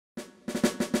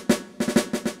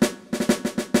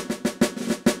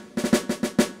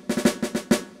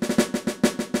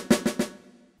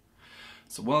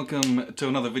So welcome to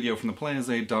another video from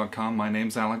theplayersaid.com. My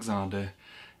name's Alexander,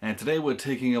 and today we're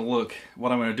taking a look.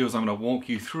 What I'm going to do is I'm going to walk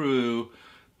you through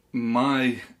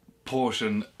my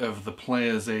portion of the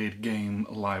Player's Aid game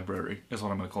library, is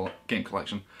what I'm going to call it, game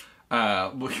collection.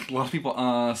 A lot of people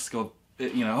ask, or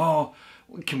oh,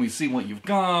 can we see what you've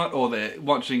got? Or they're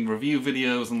watching review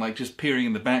videos and like just peering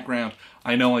in the background.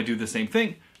 I know I do the same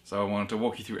thing, so I wanted to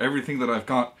walk you through everything that I've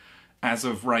got as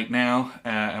of right now,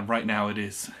 and right now it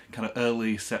is kind of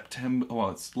early September,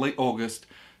 well, it's late August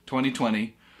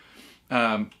 2020.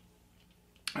 I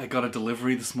got a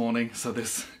delivery this morning, so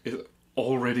this is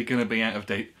already going to be out of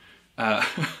date. A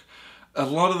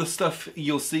lot of the stuff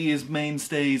you'll see is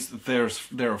mainstays. There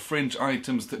are fringe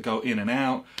items that go in and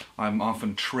out. I'm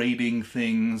often trading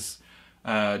things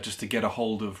just to get a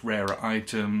hold of rarer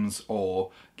items or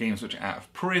games which are out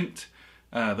of print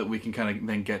that we can kind of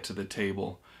then get to the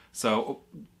table. So,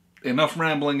 enough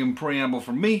rambling and preamble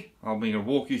from me. I'll be going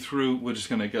to walk you through. We're just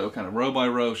going to go kind of row by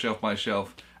row, shelf by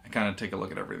shelf, and kind of take a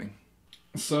look at everything.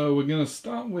 So we're going to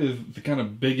start with the kind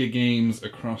of bigger games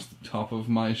across the top of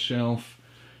my shelf.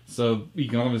 So you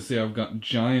can obviously see I've got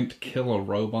Giant Killer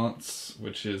Robots,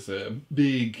 which is a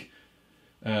big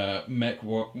mech,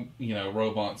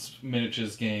 robots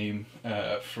miniatures game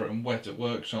from Weta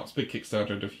Workshops. Big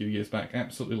Kickstarter a few years back.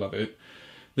 Absolutely love it.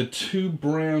 The two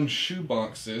brown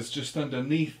shoeboxes just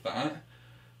underneath that,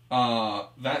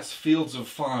 that's Fields of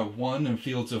Fire 1 and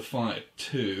Fields of Fire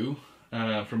 2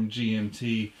 from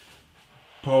GMT.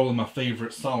 Probably my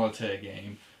favourite solitaire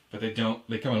game, but they come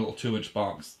in a little 2-inch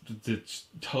box. It's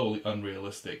totally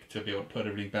unrealistic to be able to put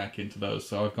everything back into those,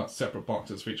 so I've got separate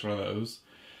boxes for each one of those.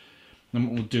 Then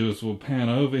what we'll do is we'll pan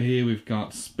over here. We've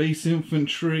got Space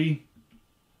Infantry,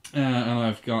 and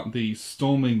I've got the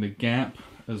Storming the Gap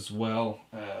as well,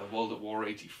 World at War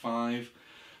 85,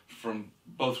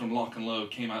 both from Lock and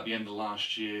Load, came out at the end of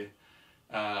last year.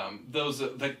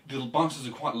 The boxes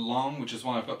are quite long, which is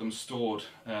why I've got them stored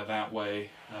that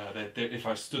way. If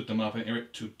I stood them up, they're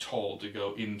too tall to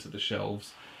go into the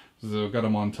shelves. So I've got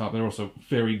them on top. They're also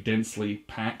very densely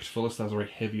packed full of stuff. They're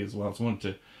very heavy as well, so I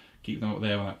wanted to keep them up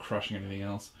there without crushing anything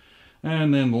else.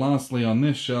 And then lastly on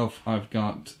this shelf, I've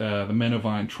got the Men of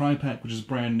Iron Tri-Pack, which is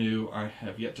brand new. I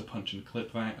have yet to punch and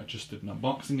clip that. I just did an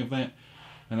unboxing of that.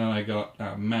 And then I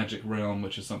got Magic Realm,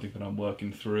 which is something that I'm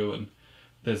working through. And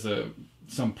there's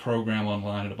some program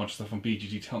online and a bunch of stuff on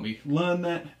BGG to help me learn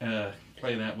that,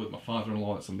 play that with my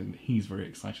father-in-law. That's something that he's very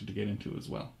excited to get into as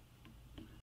well.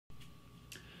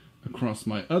 Across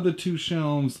my other two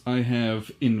shelves, I have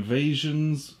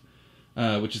Invasions,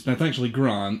 that's actually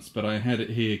Grant's, but I had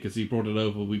it here because he brought it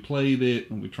over. We played it,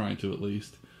 and we tried to at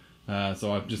least.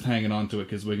 So I'm just hanging on to it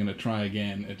because we're going to try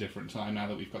again a different time now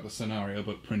that we've got the scenario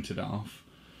book printed off.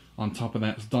 On top of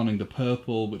that is Donning the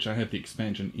Purple, which I have the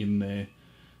expansion in there.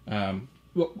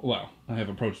 Well, I have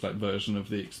a prototype version of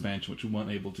the expansion, which we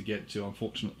weren't able to get to,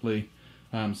 unfortunately.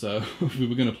 So we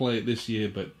were going to play it this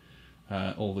year, but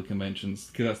all the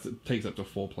conventions, because that takes up to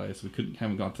 4 players, so we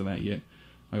haven't got to that yet.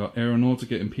 I got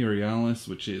Aeronautica Imperialis,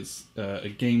 which is a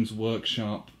Games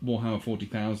Workshop Warhammer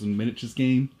 40,000 miniatures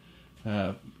game,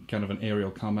 kind of an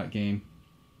aerial combat game.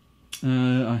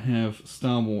 I have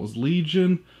Star Wars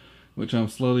Legion, which I'm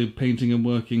slowly painting and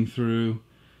working through.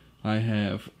 I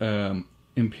have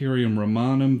Imperium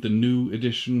Romanum, the new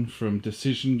edition from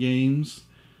Decision Games.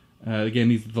 Again,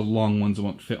 these are the long ones that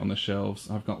won't fit on the shelves.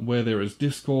 I've got Where There Is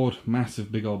Discord, massive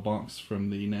big old box from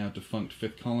the now defunct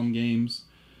Fifth Column Games.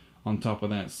 On top of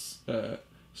that,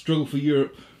 Struggle for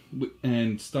Europe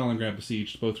and Stalingrad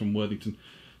Besieged, both from Worthington.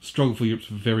 Struggle for Europe's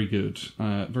very good.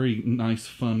 Very nice,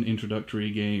 fun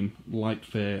introductory game. Light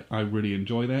fare. I really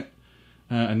enjoy that.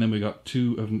 And then we got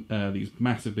 2 of these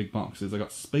massive big boxes. I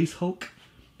got Space Hulk.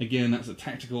 Again, that's a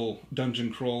tactical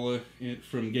dungeon crawler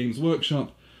from Games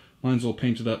Workshop. Mine's all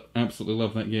painted up. Absolutely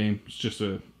love that game. It's just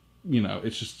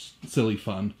it's just silly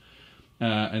fun.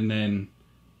 And then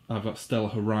I've got Stellar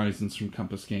Horizons from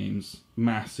Compass Games.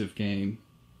 Massive game.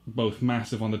 Both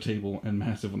massive on the table and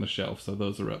massive on the shelf, so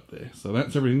those are up there. So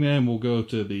that's everything there, and we'll go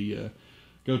to the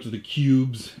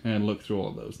cubes and look through all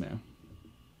of those now.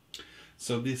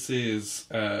 So this is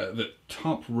the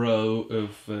top row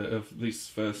of this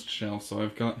first shelf. So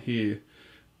I've got here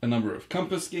a number of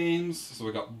Compass Games. So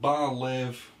we've got Bar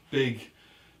Lev, big,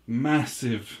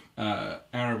 massive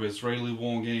Arab-Israeli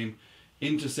war game.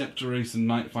 Interceptor Race and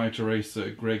Night Fighter Race are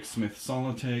Greg Smith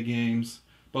solitaire games.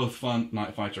 Both fun.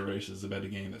 Night Fighter Race is a better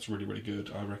game. That's really, really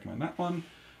good. I recommend that one.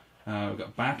 We've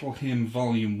got Battle Hymn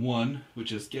Volume 1,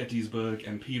 which is Gettysburg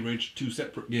and Pea Ridge. 2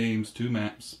 separate games, 2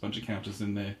 maps, bunch of counters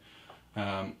in there.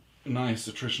 Nice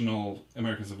attritional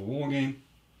American Civil War game.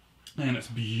 And it's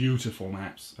beautiful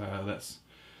maps. That's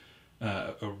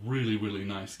A really, really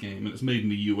nice game, and it's made in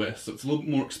the US, so it's a little bit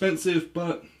more expensive,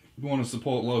 but if you want to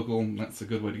support local, that's a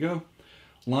good way to go.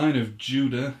 Lion of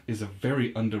Judah is a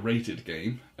very underrated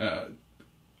game.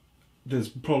 There's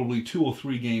probably 2 or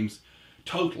 3 games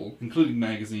total, including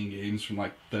magazine games from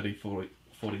like 30, 40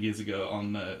 years ago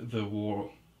on the World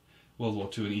War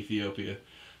II in Ethiopia.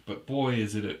 But boy,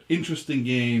 is it an interesting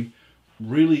game,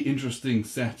 really interesting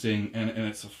setting, and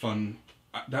it's a fun...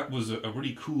 That was a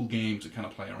really cool game to kind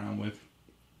of play around with.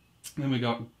 Then we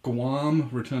got Guam,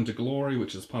 Return to Glory,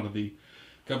 which is part of the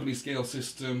company scale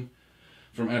system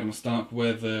from Adam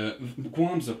Starkweather.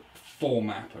 Guam's a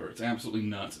 4-mapper. It's absolutely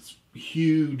nuts. It's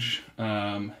huge.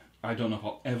 I don't know if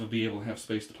I'll ever be able to have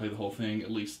space to play the whole thing,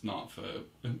 at least not for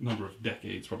a number of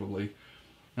decades, probably.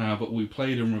 But we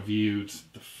played and reviewed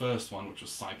the first one, which was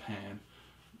Saipan.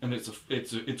 And it's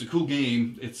a cool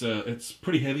game. It's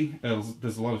pretty heavy.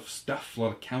 There's a lot of stuff, a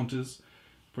lot of counters,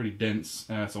 pretty dense.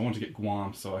 So I wanted to get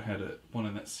Guam, so I had one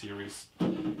in that series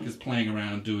because playing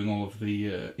around and doing all of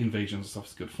the invasions and stuff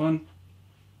is good fun.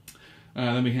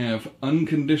 Then we have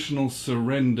Unconditional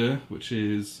Surrender, which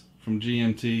is from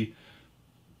GMT.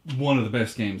 One of the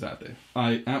best games out there.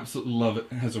 I absolutely love it.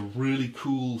 It has a really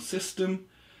cool system,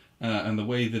 and the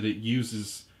way that it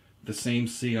uses the same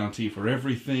CRT for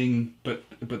everything, but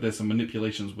there's some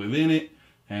manipulations within it,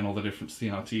 and all the different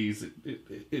CRTs.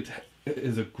 It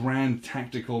is a grand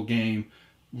tactical game,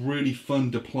 really fun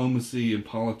diplomacy and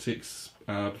politics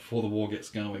before the war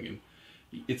gets going, and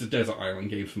it's a desert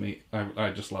island game for me. I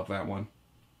just love that one.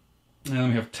 And then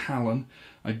we have Talon.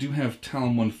 I do have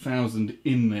Talon 1000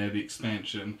 in there, the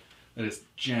expansion, that is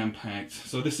jam-packed.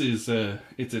 So this is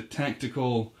it's a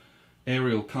tactical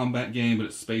aerial combat game, but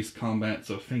it's space combat,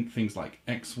 so think things like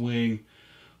X-Wing,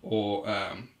 or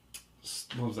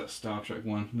what was that Star Trek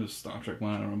one? There's Star Trek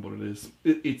one, I don't remember what it is.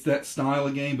 It's that style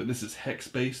of game, but this is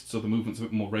hex-based, so the movement's a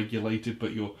bit more regulated,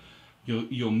 but you're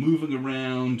moving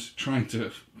around, trying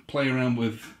to play around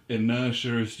with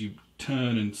inertia as you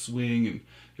turn and swing, and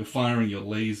you're firing your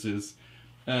lasers.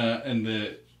 And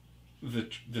the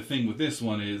thing with this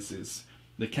one is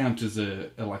the counters are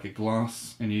like a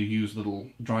glass, and you use little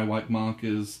dry wipe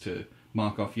markers to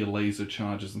mark off your laser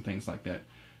charges and things like that.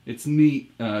 It's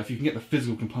neat. If you can get the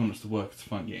physical components to work, it's a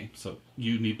fun game. So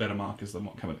you need better markers than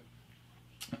what come in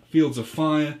it. Fields of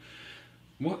Fire.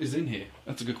 What is in here?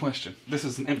 That's a good question. This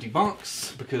is an empty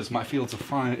box, because my Fields of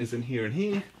Fire is in here and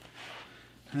here.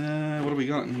 What do we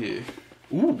got in here?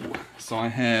 Ooh, so I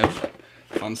have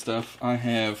fun stuff. I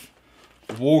have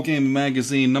Wargame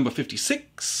Magazine number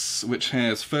 56, which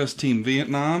has First Team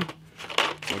Vietnam.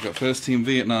 So I've got First Team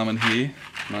Vietnam in here.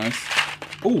 Nice.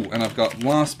 Oh, and I've got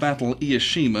Last Battle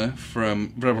Iwo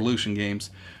from Revolution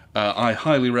Games. I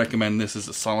highly recommend this as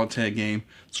a solitaire game.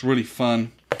 It's really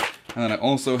fun. And then I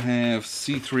also have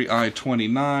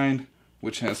C3I-29,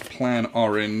 which has Plan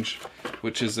Orange,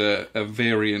 which is a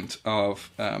variant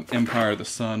of Empire of the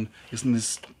Sun. Isn't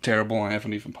this terrible? I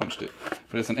haven't even punched it.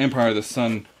 But it's an Empire of the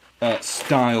Sun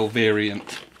style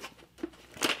variant.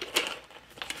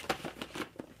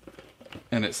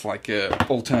 And it's like a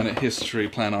alternate history.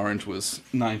 Plan Orange was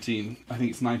I think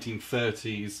it's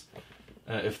 1930s,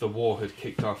 if the war had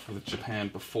kicked off with Japan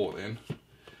before then.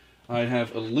 I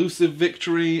have Elusive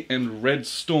Victory and Red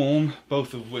Storm,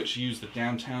 both of which use the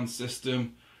downtown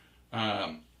system.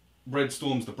 Red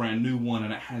Storm's the brand new one,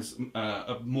 and it has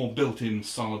a more built-in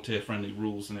solitaire-friendly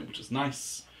rules in it, which is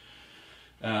nice.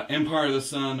 Empire of the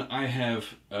Sun, I have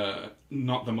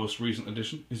not the most recent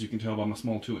edition, as you can tell by my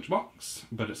small 2-inch box,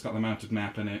 but it's got the mounted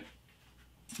map in it.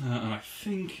 And I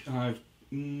think I've...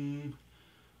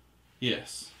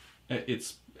 yes.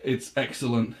 It's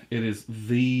excellent. It is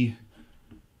the,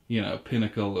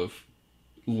 pinnacle of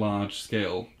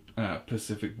large-scale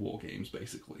Pacific War games,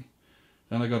 basically.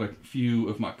 Then I got a few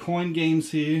of my coin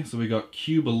games here. So we got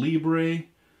Cuba Libre,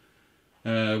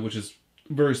 which is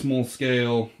very small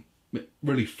scale,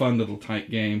 really fun little tight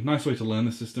game. Nice way to learn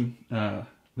the system. Then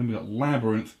we got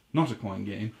Labyrinth, not a coin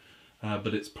game,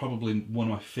 but it's probably one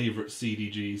of my favourite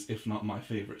CDGs, if not my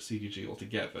favourite CDG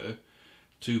altogether.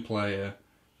 2-player,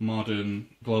 modern,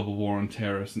 global war on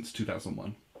terror since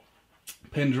 2001.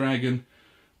 Pendragon,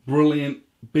 brilliant,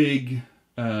 big,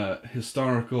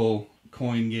 historical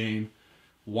coin game.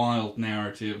 Wild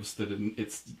narratives that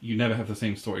you never have the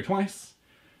same story twice.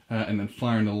 And then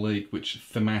Fire in the Lake, which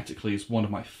thematically is one of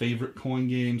my favourite coin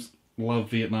games. Love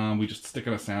Vietnam. We just stick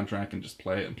on a soundtrack and just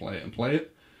play it and play it and play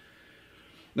it.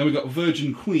 Then we got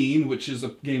Virgin Queen, which is a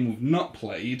game we've not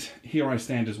played. Here I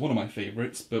Stand is one of my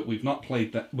favourites, but we've not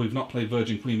played that. We've not played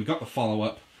Virgin Queen. We got the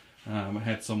follow-up. I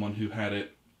had someone who had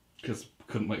it because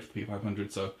couldn't wait for the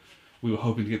P500, so We were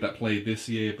hoping to get that played this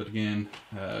year, but again,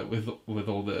 with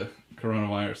all the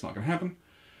coronavirus, it's not going to happen.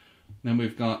 Then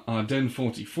we've got Ardennes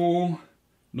 44,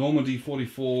 Normandy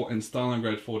 44, and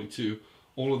Stalingrad 42.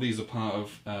 All of these are part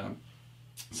of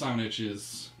Simon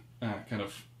Edge's kind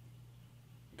of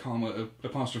comma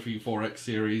apostrophe 4X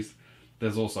series.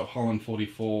 There's also Holland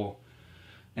 44,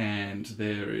 and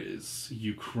there is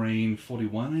Ukraine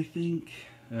 41, I think.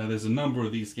 There's a number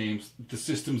of these games. The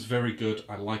system's very good.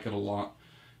 I like it a lot.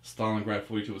 Stalingrad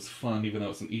 42 was fun, even though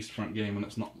it's an East Front game and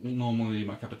it's not normally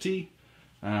my cup of tea.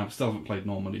 Still haven't played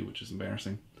Normandy, which is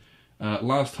embarrassing.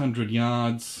 Last 100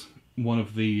 Yards, one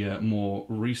of the more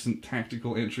recent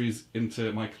tactical entries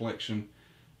into my collection,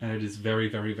 and it is very,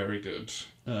 very, very good.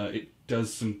 It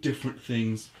does some different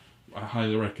things. I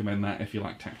highly recommend that if you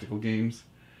like tactical games.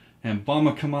 And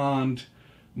Bomber Command,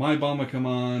 my Bomber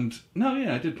Command. No,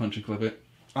 yeah, I did punch and clip it.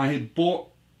 I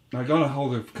got a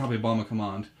hold of a copy of Bomber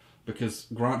Command because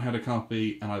Grant had a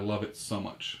copy and I love it so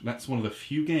much. That's one of the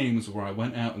few games where I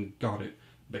went out and got it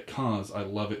because I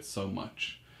love it so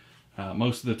much.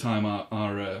 Most of the time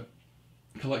our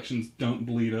collections don't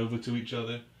bleed over to each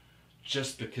other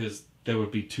just because there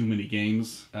would be too many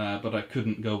games, but I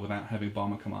couldn't go without having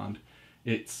Bomber Command.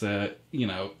 It's, you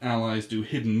know, Allies do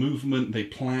hidden movement, they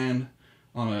plan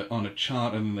on a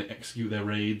chart and then they execute their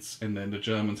raids, and then the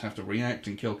Germans have to react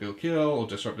and kill, or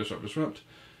disrupt.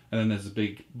 And then there's a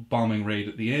big bombing raid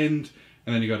at the end,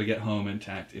 and then you got to get home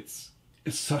intact. It's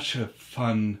such a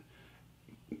fun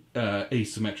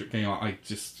asymmetric game.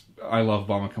 I love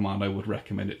Bomber Command. I would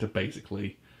recommend it to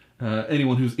basically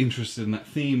anyone who's interested in that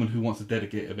theme and who wants to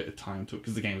dedicate a bit of time to it,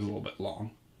 because the game is a little bit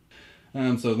long.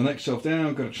 So the next shelf down,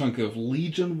 I've got a chunk of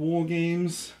Legion war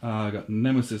games. I got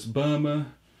Nemesis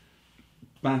Burma,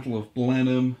 Battle of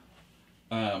Blenheim.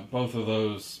 Both of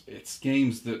those, it's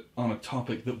games that on a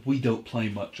topic that we don't play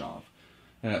much of.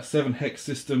 7 Hex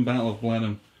system, Battle of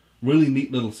Blenheim, really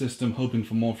neat little system. Hoping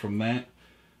for more from that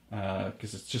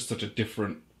because it's just such a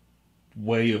different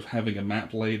way of having a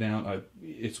map laid out.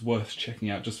 It's worth checking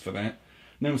out just for that.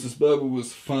 Nemesis Burma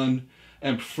was fun,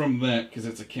 and from that, because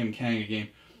it's a Kim Kanga game,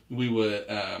 we were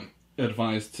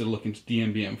advised to look into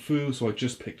DMBM Fu, so I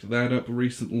just picked that up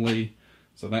recently.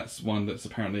 So that's one that's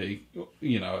apparently,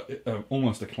 you know,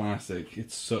 almost a classic.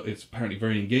 It's apparently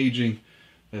very engaging.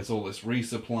 There's all this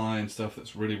resupply and stuff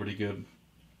that's really, really good.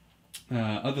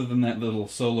 Other than that, little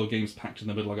solo games packed in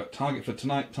the middle, I got Target for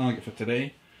Tonight, Target for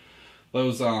Today.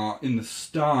 Those are in the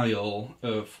style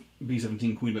of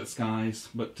B-17 Queen of the Skies,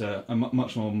 but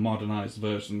much more modernized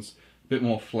versions, a bit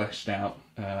more fleshed out,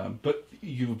 but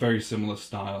you have a very similar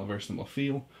style, very similar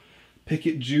feel.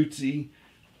 Picket Duty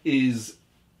is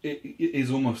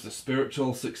almost a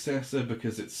spiritual successor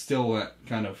because it's still that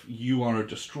kind of, you are a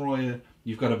destroyer,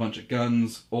 you've got a bunch of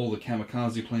guns, all the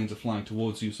kamikaze planes are flying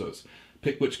towards you, so it's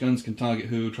pick which guns can target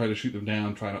who, try to shoot them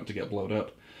down, try not to get blown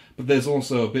up. But there's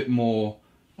also a bit more,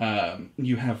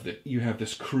 you have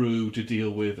this crew to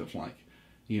deal with of, like,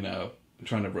 you know,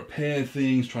 trying to repair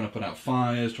things, trying to put out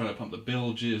fires, trying to pump the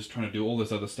bilges, trying to do all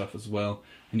this other stuff as well.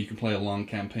 And you can play a long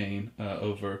campaign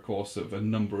over a course of a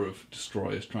number of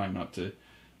destroyers, trying not to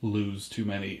lose too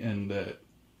many and,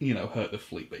 you know, hurt the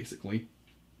fleet, basically.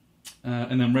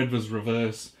 And then Red vs.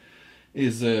 Reverse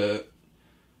is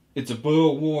it's a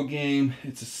Boer War game.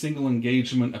 It's a single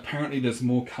engagement. Apparently there's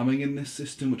more coming in this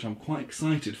system, which I'm quite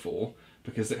excited for,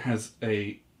 because it has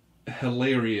a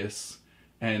hilarious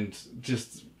and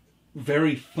just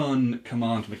very fun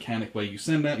command mechanic where you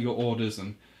send out your orders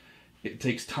and it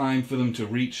takes time for them to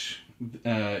reach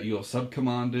your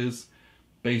sub-commanders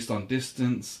based on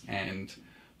distance, and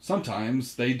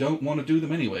sometimes they don't want to do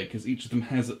them anyway because each of them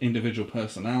has individual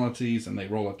personalities, and they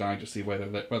roll a die to see whether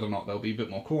or not they'll be a bit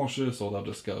more cautious or they'll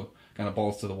just go kind of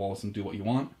balls to the walls and do what you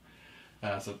want.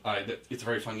 It's a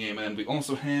very fun game. And we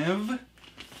also have,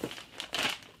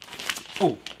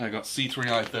 I got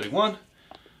C3I-31,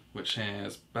 which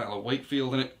has Battle of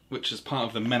Wakefield in it, which is part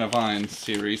of the Men of Iron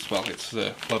series. Well, it's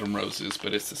Blood and Roses,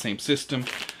 but it's the same system.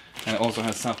 And it also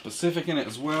has South Pacific in it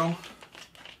as well.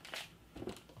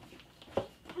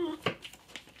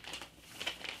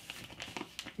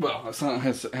 Well, I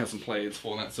hasn't played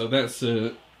for that, so that's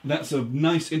a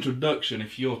nice introduction.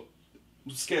 If you're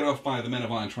scared off by the Men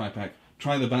of Iron tri-pack,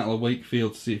 try the Battle of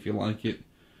Wakefield to see if you like it.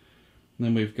 And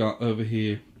then we've got over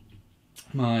here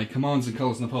my Commands and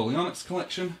Colours Napoleonics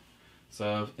collection.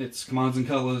 So it's Commands and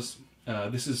Colours.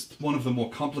 This is one of the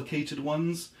more complicated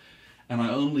ones, and I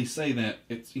only say that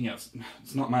it's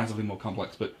not massively more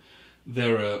complex, but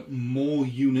there are more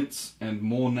units and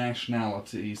more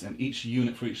nationalities, and each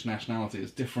unit for each nationality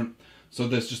is different. So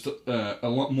there's just a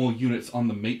lot more units on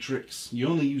the matrix. You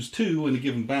only use 2 in a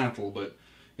given battle, but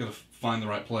You gotta find the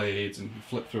right play aids and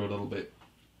flip through a little bit.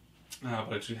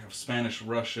 But I do have Spanish,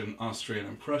 Russian, Austrian,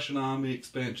 and Prussian army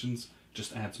expansions.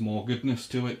 Just adds more goodness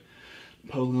to it.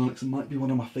 Napoleonics might be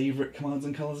one of my favourite Commands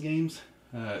and Colours games.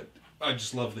 I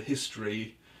just love the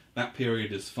history. That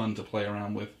period is fun to play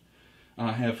around with.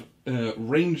 I have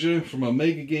Ranger from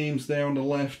Omega Games there on the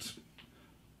left.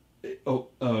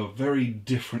 A very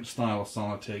different style of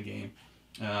solitaire game.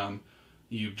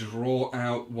 You draw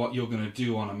out what you're going to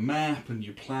do on a map and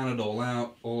you plan it all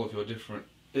out, all of your different...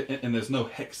 And there's no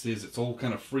hexes, it's all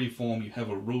kind of free form. You have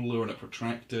a ruler and a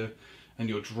protractor and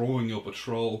you're drawing your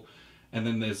patrol. And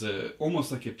then there's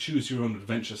almost like a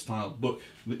choose-your-own-adventure style book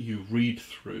that you read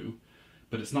through.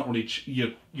 But it's not really...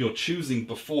 you're choosing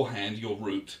beforehand your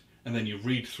route, and then you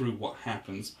read through what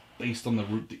happens based on the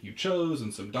route that you chose,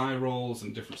 and some die rolls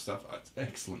and different stuff. It's an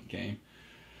excellent game.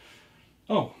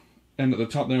 Oh, and at the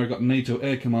top there I've got NATO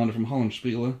Air Commander from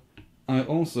Hollandspieler. I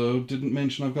also didn't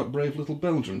mention I've got Brave Little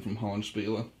Belgium from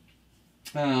Hollandspieler.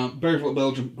 Brave Little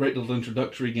Belgium, great little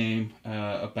introductory game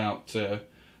about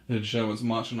the Germans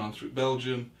marching on through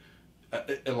Belgium.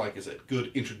 Like I said,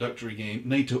 good introductory game.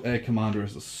 NATO Air Commander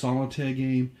is a solitaire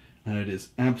game, and it is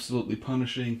absolutely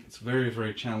punishing. It's very,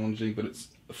 very challenging, but it's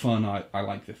fun. I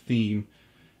like the theme,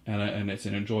 and it's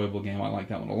an enjoyable game. I like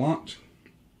that one a lot.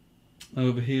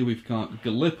 Over here we've got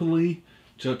Gallipoli,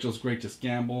 Churchill's Greatest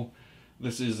Gamble.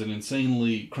 This is an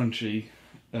insanely crunchy,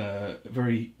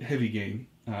 very heavy game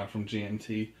from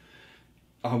GMT.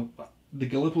 The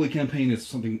Gallipoli campaign is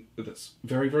something that's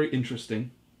very, very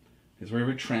interesting. It's very,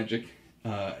 very tragic.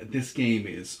 This game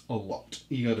is a lot.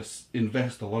 You got to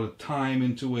invest a lot of time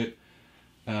into it,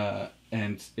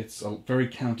 and it's very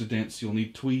counter-dense. You'll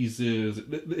need tweezers.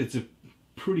 It's a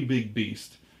pretty big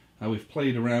beast. We've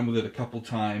played around with it a couple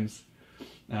times,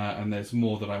 and there's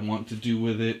more that I want to do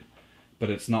with it, but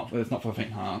it's not for the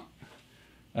faint heart.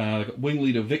 I've got Wing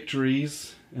Leader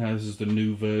Victories. This is the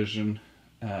new version.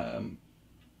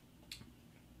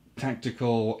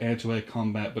 Tactical air-to-air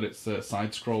combat, but it's a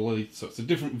side-scroller, so it's a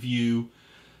different view,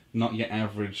 not your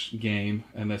average game,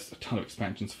 and there's a ton of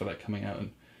expansions for that coming out,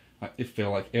 and I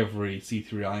feel like every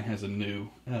C3I has a new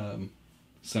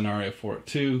scenario for it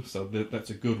too, so that's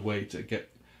a good way to get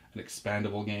an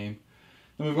expandable game.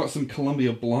 Then we've got some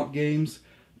Columbia block games.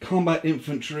 Combat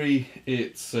Infantry,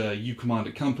 it's U Command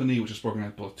a Company, which is broken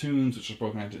into platoons, which is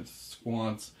broken into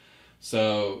squads,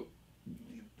 so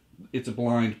it's a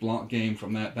blind block game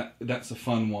from that. That's a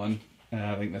fun one.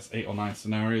 I think that's 8 or 9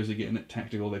 scenarios you're getting it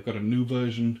tactical. They've got a new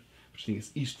version, which I think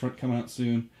is East Front, coming out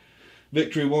soon.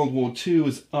 Victory World War II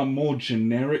is a more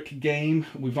generic game.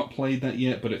 We've not played that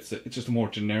yet, but it's just a more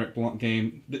generic block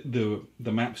game. The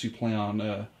maps you play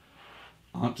on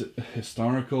aren't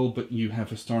historical, but you have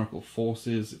historical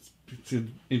forces. It's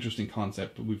an interesting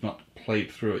concept, but we've not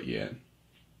played through it yet.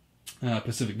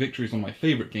 Pacific Victory is one of my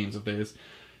favourite games of theirs.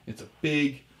 It's a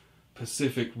big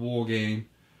Pacific war game.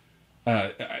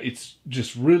 It's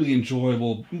just really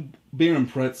enjoyable. Beer and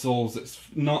pretzels. It's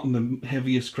not in the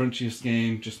heaviest, crunchiest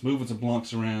game. Just moving some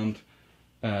blocks around,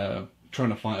 trying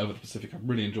to fight over the Pacific. I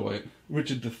really enjoy it.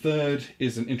 Richard III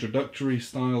is an introductory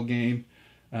style game,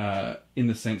 in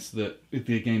the sense that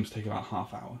the games take about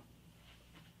half hour.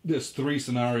 There's 3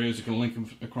 scenarios. You can link them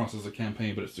across as a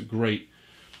campaign, but it's a great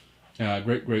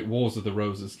Wars of the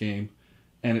Roses game.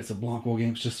 And it's a block war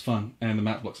game. It's just fun, and the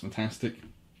map looks fantastic.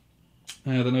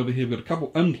 Then over here we've got a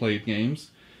couple unplayed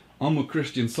games. Onward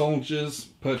Christian Soldiers,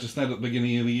 purchased that at the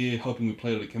beginning of the year, hoping we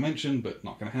played it at convention, but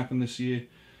not going to happen this year.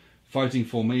 Fighting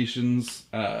Formations,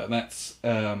 that's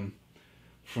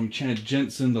from Chad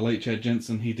Jensen, the late Chad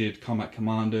Jensen. He did Combat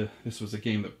Commander. This was a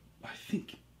game that I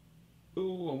think, I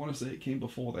want to say it came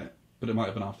before that, but it might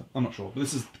have been after. I'm not sure, but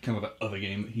this is kind of the other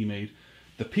game that he made.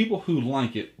 The people who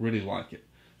like it really like it,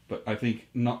 but I think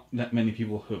not that many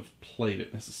people have played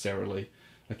it necessarily.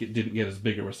 Like, it didn't get as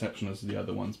big a reception as the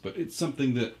other ones, but it's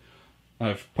something that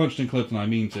I've punched and clipped, and I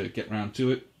mean to get round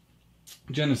to it.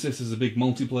 Genesis is a big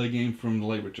multiplayer game from the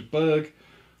late Richard Berg.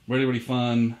 Really, really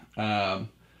fun.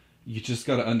 You just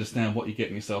got to understand what you're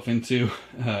getting yourself into.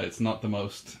 It's not the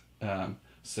most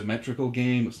symmetrical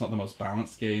game. It's not the most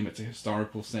balanced game. It's a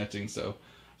historical setting, so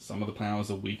some of the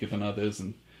powers are weaker than others,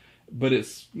 but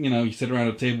it's, you sit around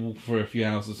a table for a few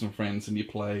hours with some friends and you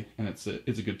play, and it's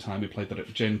a good time. We played that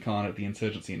at Gen Con at the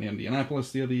Insurgency in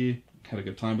Indianapolis the other year. Had a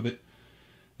good time with it.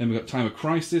 Then we got Time of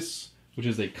Crisis, which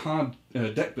is a card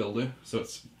deck builder. So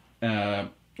it's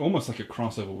almost like a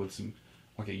crossover with some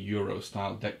like a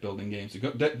Euro-style deck building game. So you've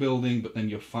got deck building, but then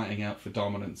you're fighting out for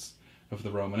dominance of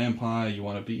the Roman Empire. You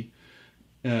want to be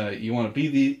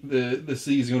the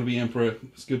Caesar. You want to be emperor.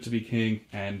 It's good to be king,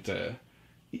 and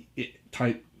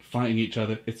fighting each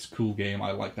other. It's a cool game.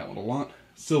 I like that one a lot.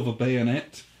 Silver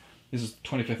Bayonet. This is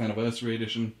 25th anniversary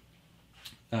edition.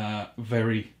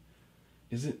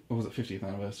 Is it? Or was it 50th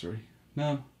anniversary?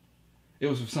 No. It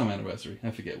was for some anniversary.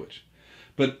 I forget which.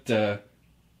 But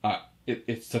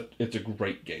it's a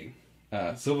great game.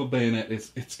 Silver Bayonet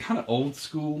it's kind of old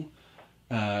school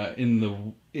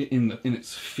in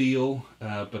its feel,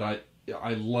 but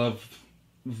I love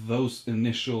those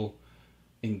initial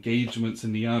engagements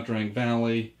in the Yardrang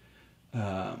Valley.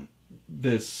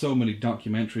 There's so many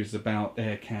documentaries about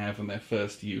Aircav and their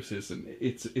first uses, and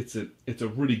it's a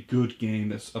really good game.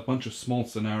 There's a bunch of small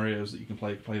scenarios that you can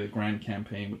play the grand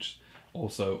campaign, which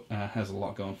also has a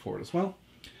lot going for it as well.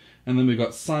 And then we've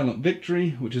got Silent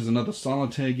Victory, which is another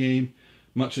solitaire game,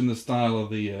 much in the style of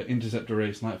the Interceptor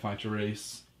race, Night Fighter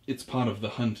race. It's part of the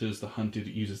Hunters. The Hunted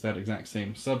uses that exact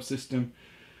same subsystem.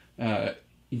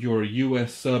 You're a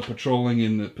US sub patrolling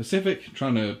in the Pacific,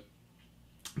 trying to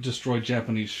destroy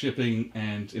Japanese shipping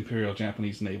and Imperial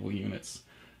Japanese naval units.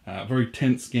 Very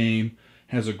tense game.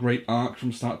 Has a great arc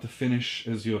from start to finish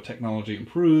as your technology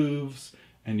improves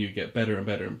and you get better and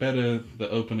better and better. The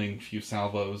opening few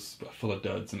salvos are full of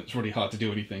duds and it's really hard to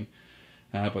do anything.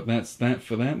 But that's that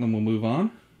for that, and then we'll move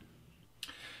on.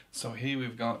 So here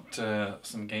we've got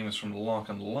some games from Lock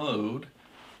and Load.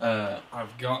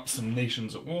 I've got some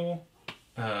Nations at War.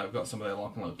 I've got some of their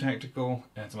Lock and Load Tactical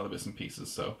and some other bits and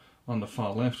pieces. So on the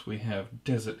far left we have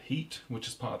Desert Heat, which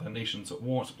is part of their Nations at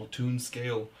War. It's a platoon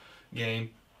scale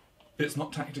game. It's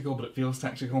not tactical, but it feels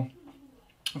tactical.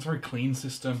 It's a very clean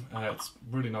system. It's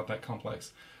really not that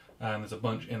complex. And there's a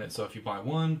bunch in it, so if you buy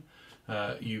one,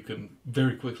 you can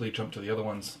very quickly jump to the other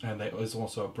ones. And there is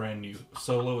also a brand new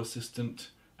solo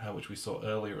assistant, which we saw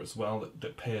earlier as well,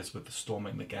 that pairs with the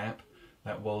Storming the Gap.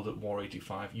 That World at War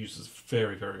 85 uses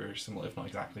very, very, very similar, if not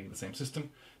exactly the same system,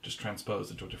 just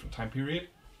transposed into a different time period.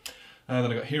 Then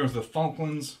I got Heroes of the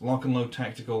Falklands, Lock and Load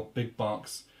Tactical, big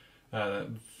box.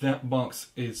 That box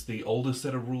is the older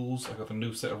set of rules. I've got the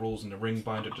new set of rules in the ring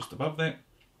binder just above that.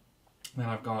 Then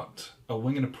I've got A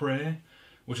Wing and a Prayer,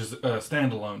 which is a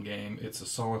standalone game. It's a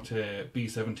solitaire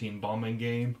B-17 bombing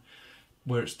game.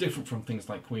 Where it's different from things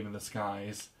like Queen of the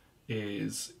Skies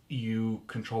is you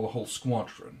control a whole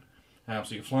squadron.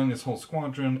 So you're flying this whole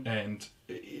squadron, and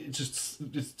it's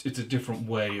a different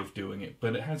way of doing it,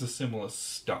 but it has a similar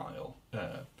style.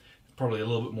 Probably a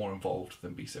little bit more involved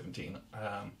than B-17.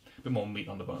 A bit more meat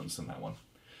on the bones than that one.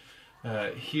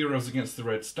 Heroes Against the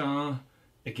Red Star.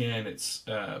 Again, it's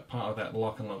part of that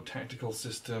Lock and Load tactical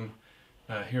system.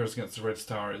 Heroes Against the Red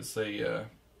Star is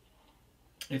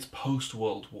it's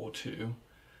post-World War II.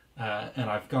 And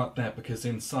I've got that because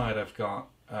inside I've got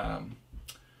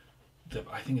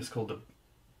I think it's called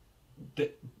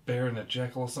the Bear and the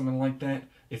Jackal or something like that.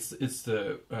 It's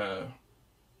the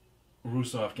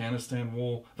Russo-Afghanistan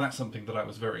War. That's something that I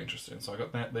was very interested in, so I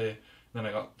got that there. Then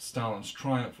I got Stalin's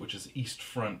Triumph, which is East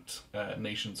Front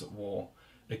Nations at War.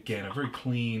 Again, a very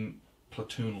clean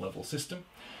platoon level system.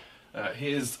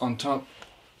 Here's on top.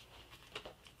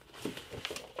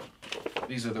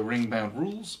 These are the ring-bound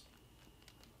rules.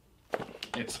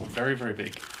 It's very, very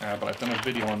big, but I've done a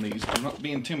video on these. Do not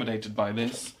be intimidated by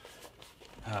this.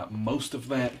 Most of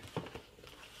that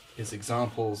is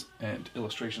examples and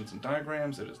illustrations and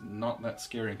diagrams. It is not that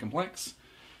scary and complex.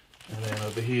 And then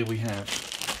over here we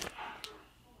have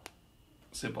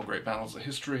Simple Great Battles of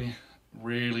History.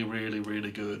 Really, really,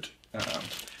 really good.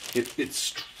 It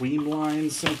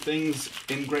streamlines some things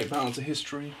in Great Battles of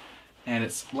History, and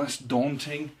it's less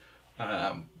daunting.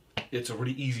 It's a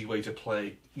really easy way to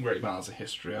play Great Battles of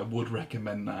History. I would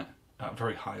recommend that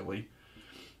very highly.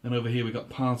 And over here we got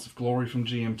Paths of Glory from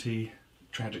GMT,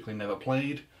 tragically never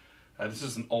played. This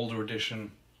is an older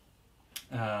edition.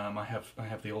 I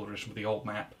have the older edition with the old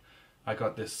map. I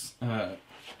got this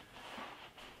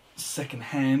second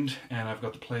hand, and I've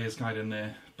got the player's guide in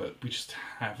there, but we just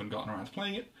haven't gotten around to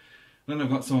playing it. And then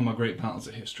I've got some of my Great Battles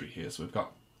of History here. So we've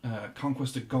got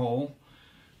Conquest of Gaul,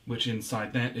 which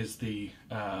inside that is the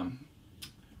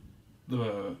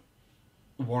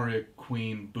Warrior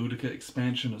Queen Boudica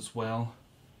expansion as well.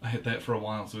 I had that for a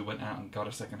while, so we went out and got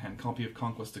a second-hand copy of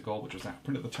Conquest of Gaul, which was out of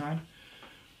print at the time.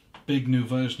 Big new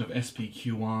version of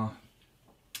SPQR.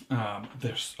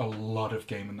 There's a lot of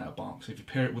game in that box. If you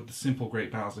pair it with the simple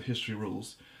Great Battles of History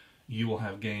rules, you will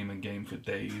have game and game for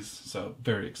days, so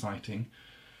very exciting.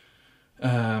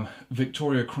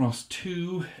 Victoria Cross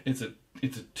 2, it's a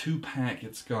 2-pack.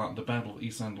 It's got the Battle of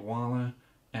Isand Dwala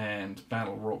and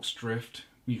Battle Rorke's Drift.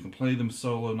 You can play them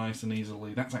solo nice and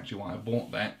easily. That's actually why I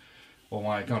bought that, or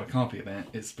why I got a copy of that.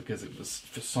 It's because it was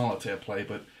for solitaire play,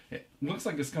 but it looks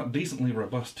like it's got decently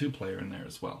robust 2-player in there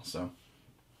as well, so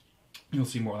you'll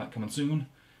see more of that coming soon.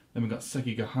 Then we've got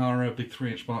Sekigahara, big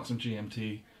 3-inch box from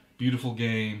GMT. Beautiful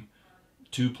game,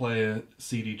 2-player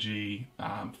CDG,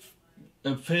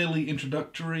 fairly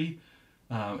introductory.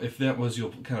 If that was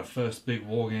your kind of first big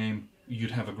war game,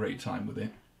 you'd have a great time with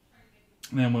it.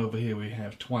 And then over here we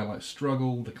have Twilight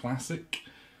Struggle, the classic.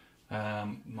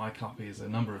 My copy is a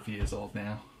number of years old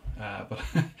now, but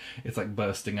it's like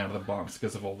bursting out of the box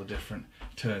because of all the different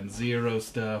turn 0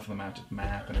 stuff, the mounted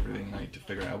map and everything. I need to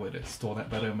figure out where to store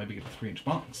that better, maybe get a 3-inch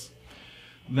box.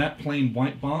 That plain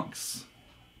white box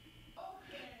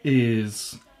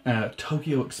is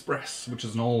Tokyo Express, which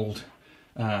is an old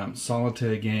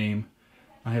solitaire game.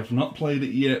 I have not played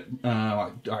it yet.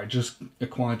 I just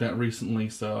acquired that recently,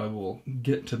 so I will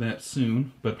get to that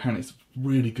soon. But apparently it's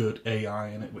really good AI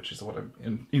in it, which is what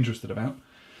I'm interested about.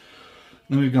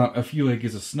 Then we've got A Few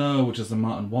Acres of Snow, which is a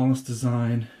Martin Wallace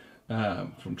design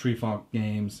from Treefog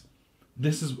Games.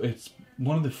 It's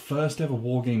one of the first ever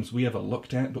war games we ever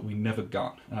looked at, but we never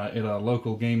got. At our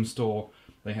local game store,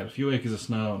 they had A Few Acres of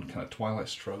Snow and kind of Twilight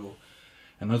Struggle.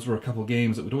 And those were a couple of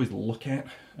games that we'd always look at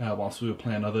whilst we were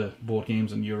playing other board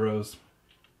games and Euros.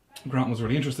 Grant was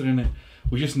really interested in it.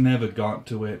 We just never got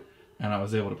to it, and I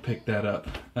was able to pick that up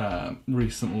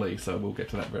recently, so we'll get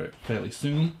to that fairly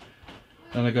soon.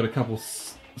 Then I got a couple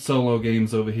solo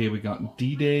games over here. We got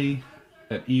D-Day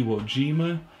at Iwo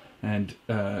Jima and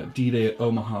D-Day at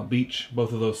Omaha Beach.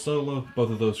 Both of those solo, both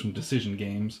of those from Decision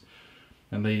Games.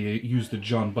 And they use the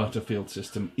John Butterfield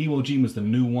system. Iwo Jima is the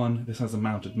new one. This has a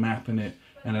mounted map in it,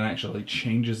 and it actually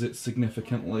changes it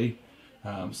significantly.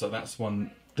 So that's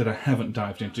one that I haven't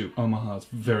dived into. Omaha is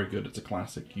very good. It's a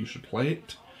classic. You should play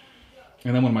it.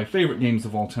 And then one of my favorite games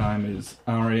of all time is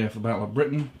RAF: The Battle of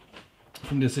Britain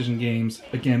from Decision Games.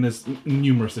 Again, there's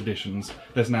numerous editions.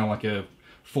 There's now like a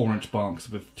 4-inch box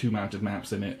with 2 mounted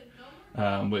maps in it.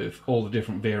 With all the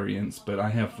different variants, but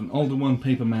I have an older one,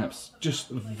 paper maps. Just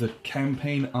the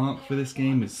campaign arc for this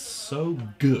game is so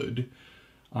good.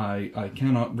 I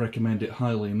cannot recommend it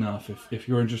highly enough. If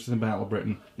you're interested in Battle of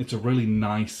Britain, it's a really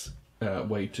nice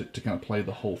way to kind of play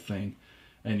the whole thing.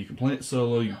 And you can play it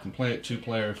solo, you can play it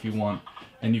 2-player if you want,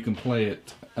 and you can play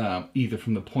it either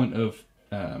from the point of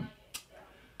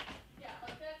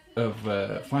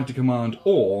Fighter Command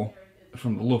or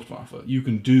from the Luftwaffe. You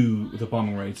can do the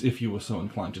bombing raids if you were so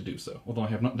inclined to do so. Although I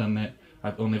have not done that,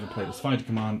 I've only ever played as Fighter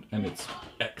Command, and it's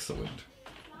excellent.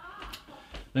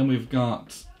 Then we've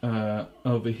got,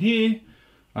 over here,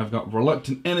 I've got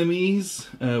Reluctant Enemies,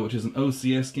 which is an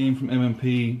OCS game from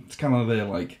MMP. It's kind of their,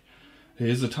 like,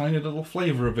 here's a tiny little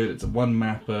flavour of it. It's a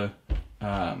one-mapper.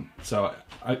 So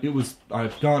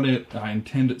I've got it. I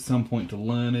intend at some point to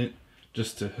learn it,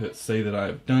 just to say that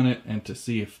I've done it and to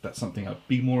see if that's something I'd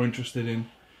be more interested in.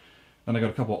 Then I got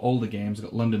a couple of older games. I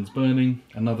got London's Burning,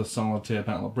 another solitaire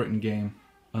Battle of Britain game,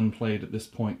 unplayed at this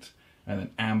point, and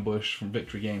then Ambush from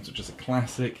Victory Games, which is a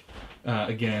classic.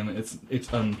 Again,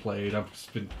 it's unplayed. I've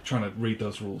just been trying to read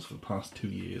those rules for the past 2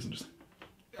 years, and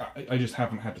I just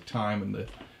haven't had the time and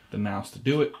the nous to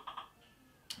do it.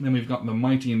 And then we've got The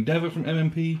Mighty Endeavour from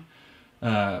MMP.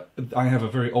 I have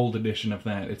a very old edition of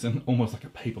that. It's almost like a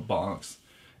paper box,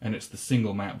 and it's the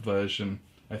single map version.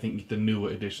 I think the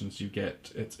newer editions you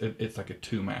get, it's like a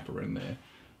 2-mapper in there.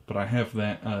 But I have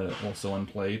that also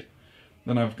unplayed.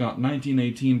 Then I've got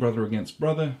 1918 Brother Against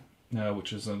Brother,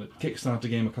 which is a Kickstarter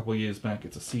game a couple of years back.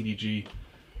 It's a CDG.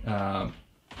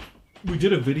 We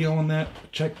did a video on that.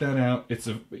 Check that out. It's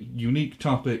a unique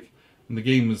topic, and the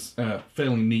game is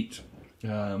fairly neat.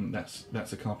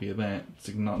 That's a copy of that. It's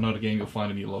not a game you'll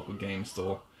find in your local game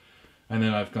store. And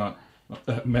then I've got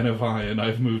Men of Iron.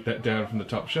 I've moved that down from the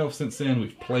top shelf since then.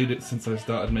 We've played it since I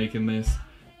started making this,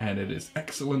 and it is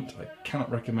excellent. I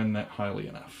cannot recommend that highly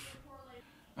enough.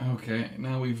 Okay,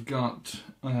 now we've got,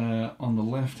 on the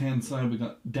left-hand side, we've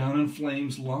got Down in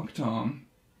Flames Locked On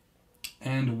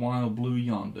and Wild Blue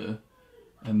Yonder,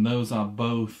 and those are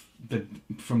both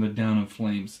from the Down in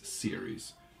Flames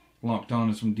series. Locked On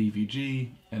is from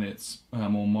DVG, and it's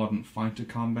more modern fighter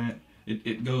combat.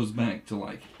 It goes back to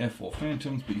like F4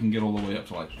 Phantoms, but you can get all the way up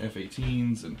to like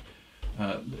F-18s, and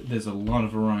there's a lot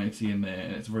of variety in there,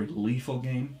 and it's a very lethal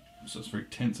game, so it's very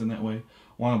tense in that way.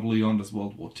 Wild Blue Yonder is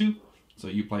World War II, so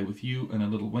you play with you and a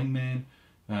little wingman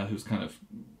who's kind of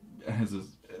has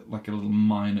like a little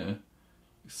minor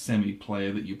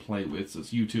semi-player that you play with, so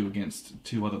it's you two against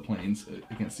 2 other planes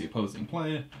against the opposing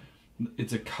player.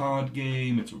 It's a card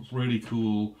game, it's really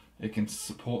cool, it can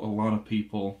support a lot of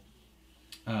people.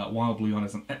 Wild Blue Yonder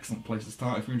is an excellent place to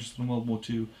start if you're interested in World War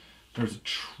II. There's a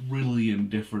trillion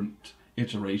different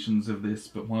iterations of this,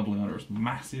 but Wild Blue Yonder is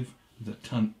massive, there's a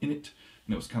ton in it,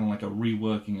 and it was kind of like a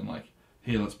reworking and like,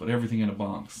 here, let's put everything in a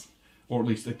box, or at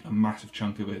least a massive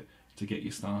chunk of it, to get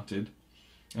you started.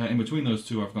 In between those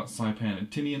two, I've got Saipan and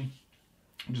Tinian,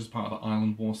 which is part of the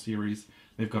Island War series.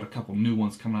 They've got a couple new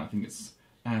ones coming out. I think it's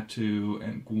Attu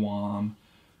and Guam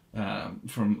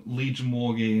from Legion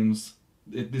War Games.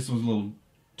 This was a little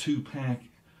 2-pack.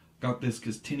 Got this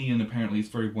because Tinian apparently is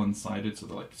very one-sided, so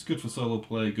they're like, it's good for solo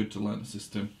play, good to learn the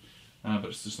system, but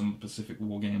it's just a Pacific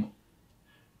War game.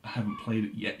 I haven't played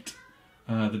it yet.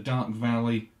 The Dark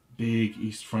Valley, big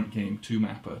East Front game,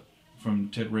 2-mapper from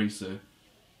Ted Racer.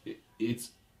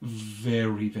 It's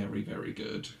very, very, very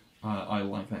good. I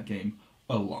like that game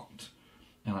a lot.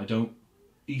 And I don't...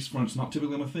 East Front's not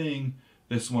typically my thing.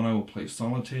 This one I will play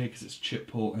solitaire because it's chip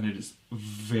pull and it is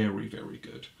very, very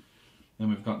good. Then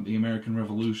we've got the American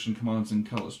Revolution Commands and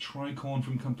Colors Tricorn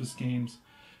from Compass Games.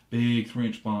 Big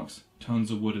 3-inch box,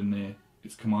 tons of wood in there.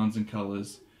 It's Commands and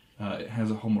Colors. It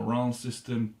has a whole morale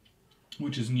system,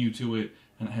 which is new to it,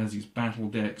 and it has these battle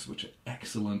decks, which are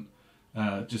excellent.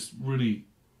 Just really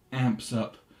amps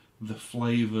up the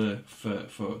flavour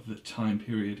for the time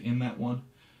period in that one.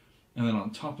 And then on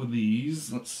top of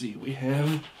these, let's see, we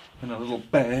have in a little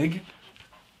bag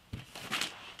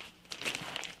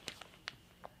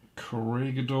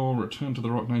Corregidor Return to the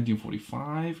Rock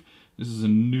 1945. This is a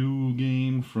new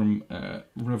game from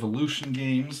Revolution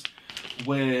Games,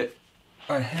 where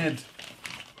I had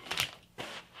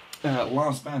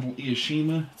Last Battle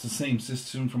Ieshima. It's the same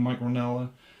system from Mike Ranella.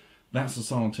 That's a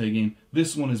solitaire game.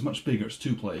 This one is much bigger. It's a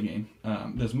 2-player game.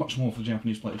 There's much more for the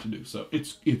Japanese player to do. So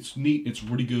it's neat. It's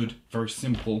really good. Very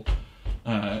simple.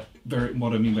 What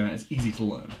I mean by that is easy to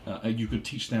learn. You could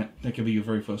teach that. That could be your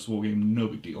very first war game. No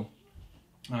big deal.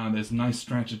 There's nice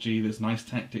strategy. There's nice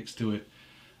tactics to it.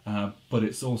 But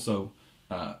it's also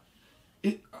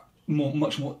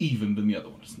much more even than the other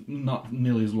one. It's not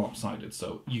nearly as lopsided.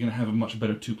 So you're going to have a much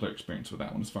better 2-player experience with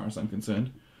that one, as far as I'm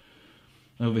concerned.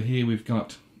 Over here we've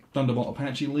got Thunderbolt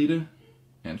Apache Leader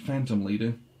and Phantom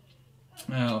Leader,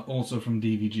 also from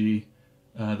DVG.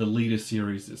 The Leader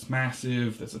series is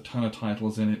massive, there's a ton of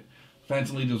titles in it.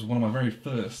 Phantom Leader was one of my very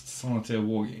first solitaire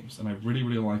war games, and I really,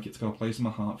 really like it. It's got a place in my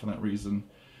heart for that reason.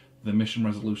 The mission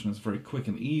resolution is very quick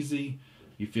and easy.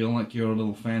 You feel like you're a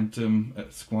little Phantom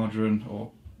at Squadron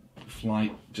or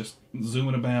Flight, just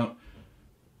zooming about.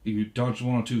 You dodge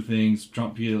one or two things,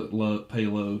 drop your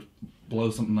payload,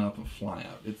 blow something up, and fly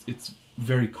out. It's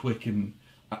very quick, and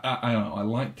I don't know, I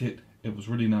liked it. It was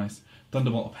really nice.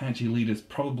 Thunderbolt Apache Leader is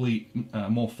probably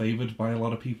more favoured by a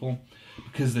lot of people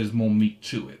because there's more meat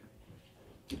to it.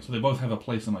 So they both have a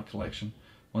place in my collection.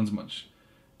 One's much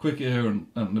quicker and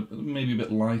maybe a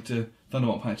bit lighter.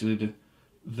 Thunderbolt Apache Leader,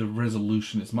 the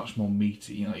resolution is much more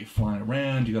meaty. You know, you're flying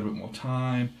around, you got a bit more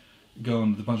time,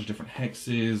 going with a bunch of different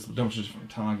hexes, a bunch of different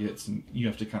targets, and you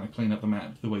have to kind of clean up the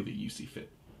map the way that you see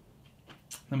fit.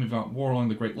 Then we've got War Along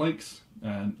the Great Lakes,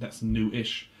 and that's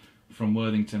new-ish from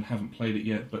Worthington. Haven't played it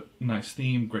yet, but nice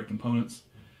theme, great components.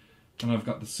 And I've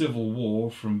got the Civil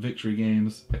War from Victory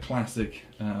Games, a classic.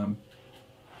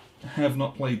 Have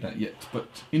not played that yet,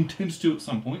 but intend to at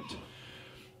some point.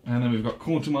 And then we've got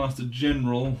Quartermaster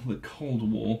General, the Cold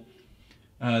War.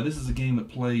 This is a game that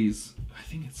plays, I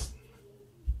think it's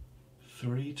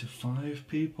 3 to 5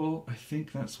 people. I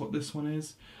think that's what this one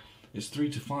is. It's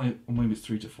 3 to 5, or maybe it's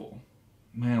 3 to 4.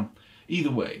 Now, either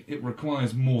way, it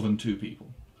requires more than 2 people.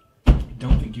 I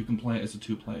don't think you can play it as a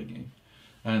 2-player game.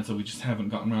 And so we just haven't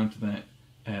gotten around to that.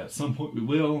 At some point we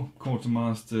will.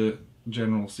 Quartermaster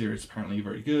General series apparently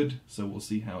very good, so we'll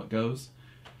see how it goes.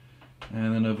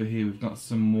 And then over here we've got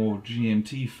some more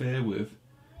GMT fare with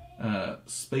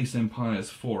Space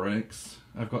Empires 4X.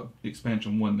 I've got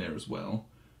expansion 1 there as well,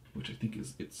 which I think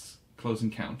is its Close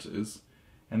Encounters.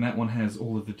 And that one has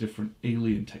all of the different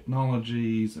alien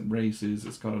technologies and races.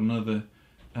 It's got another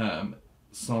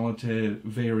solitaire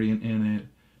variant in it.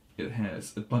 It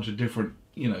has a bunch of different,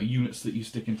 units that you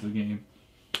stick into the game.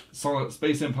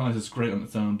 Space Empires is great on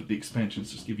its own, but the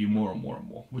expansions just give you more and more and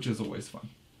more, which is always fun.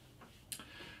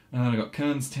 And then I got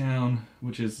Kernstown,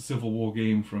 which is a Civil War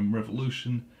game from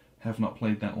Revolution. Have not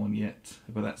played that one yet,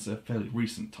 but that's a fairly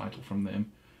recent title from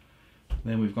them.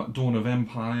 Then we've got Dawn of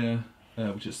Empire,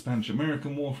 which is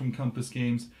Spanish-American War from Compass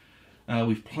Games.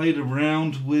 We've played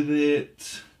around with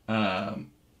it. I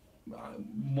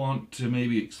want to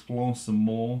maybe explore some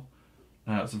more.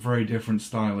 It's a very different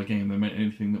style of game than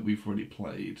anything that we've already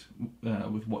played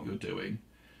with what you're doing.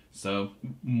 So,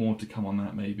 more to come on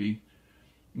that maybe.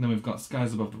 And then we've got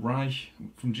Skies Above the Reich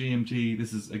from GMT.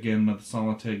 This is, again, another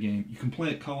solitaire game. You can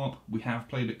play it co-op. We have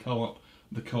played it co-op.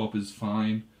 The co-op is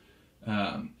fine.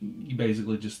 You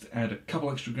basically just add a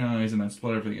couple extra guys and then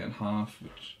split everything in half,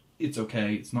 which it's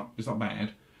okay. It's not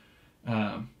bad.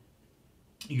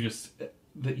 You just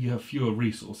that you have fewer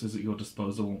resources at your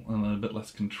disposal and a bit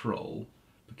less control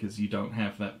because you don't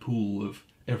have that pool of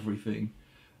everything.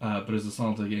 But as a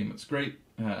solitaire game, it's great.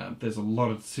 There's a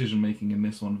lot of decision making in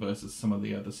this one versus some of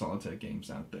the other solitaire games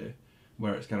out there,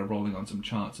 where it's kind of rolling on some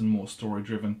charts and more story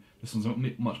driven. This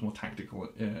one's much more tactical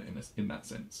in that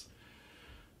sense,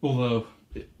 although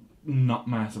not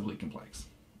massively complex.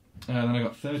 Then I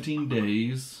got 13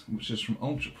 Days, which is from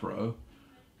Ultra Pro.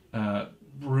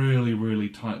 Really, really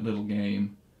tight little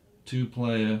game.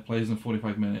 2-player, plays in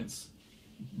 45 minutes.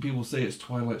 People say it's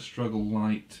Twilight Struggle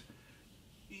light.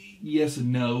 Yes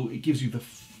and no. It gives you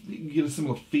you get a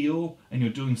similar feel, and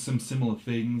you're doing some similar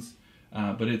things,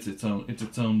 but it's its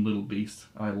own little beast.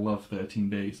 I love 13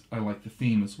 Days. I like the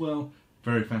theme as well.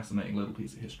 Very fascinating little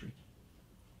piece of history.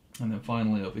 And then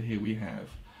finally over here we have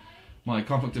my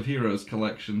Conflict of Heroes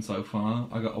collection so far.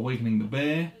 I got Awakening the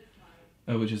Bear,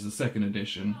 which is the 2nd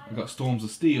edition. I got Storms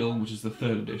of Steel, which is the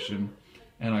 3rd edition,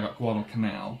 and I got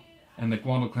Guadalcanal. And the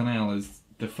Guadalcanal is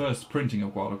the first printing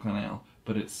of Guadalcanal,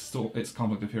 but it's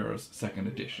Conflict of Heroes 2nd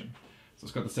edition. So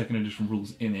it's got the 2nd edition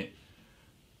rules in it,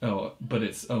 but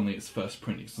it's only its first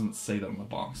printing. It doesn't say that on the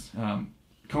box.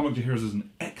 Conflict of Heroes is an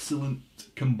excellent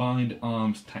combined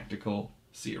armed tactical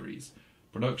series.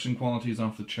 Production quality is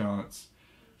off the charts.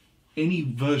 Any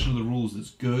version of the rules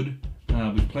is good.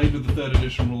 We've played with the 3rd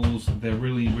edition rules. They're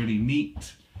really, really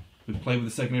neat. We've played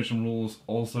with the 2nd edition rules.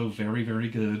 Also very, very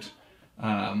good.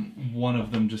 One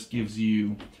of them just gives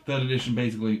you... 3rd edition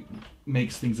basically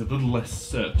makes things a little less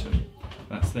certain.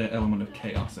 That's their element of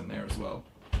chaos in there as well.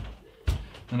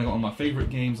 Then I got one of my favourite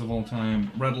games of all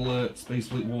time, Red Alert, Space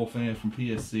Fleet Warfare from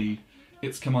PSC.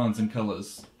 It's commands and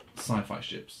colours, sci-fi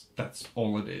ships. That's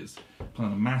all it is.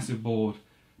 Playing on a massive board,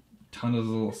 ton of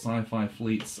little sci-fi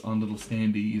fleets on little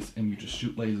standees, and you just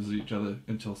shoot lasers at each other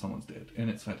until someone's dead. And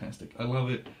it's fantastic. I love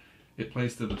it. It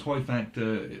plays to the toy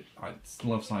factor. I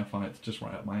love sci-fi. It's just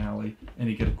right up my alley. And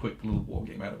you get a quick little war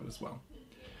game out of it as well.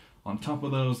 On top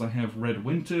of those, I have Red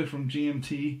Winter from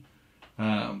GMT.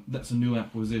 That's a new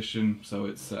acquisition. So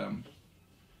it's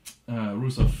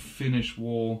Russo-Finnish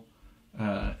War.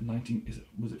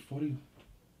 Was it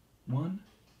 41?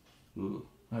 Ooh,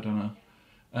 I don't know.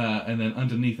 And then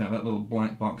underneath that little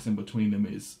black box in between them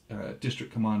is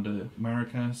District Commander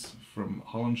Maracas from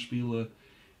Hollandspieler.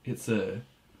 It's a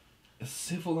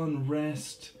civil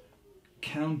unrest,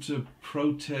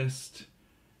 counter-protest,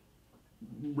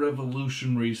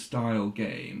 revolutionary style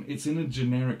game. It's in a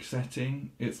generic setting.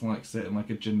 It's like set in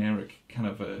like a generic kind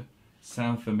of a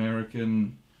South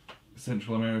American,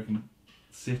 Central American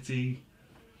city.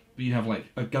 But you have like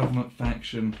a government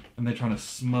faction, and they're trying to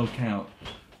smoke out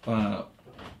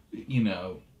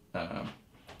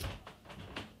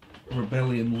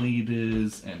rebellion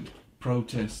leaders and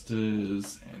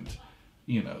protesters and,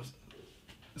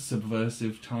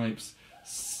 subversive types,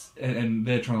 and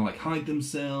they're trying to like hide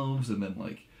themselves and then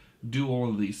like do all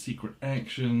of these secret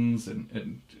actions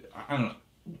and I don't know.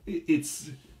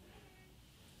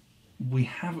 We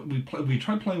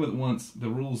tried playing with it once. The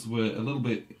rules were a little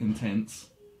bit intense,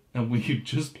 and we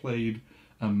just played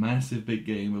a massive big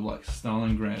game with like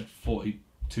Stalingrad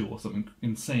 42 or something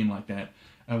insane like that,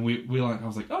 and I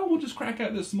was like, oh, we'll just crack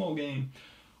out this small game,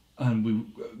 and we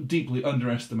deeply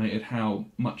underestimated how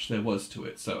much there was to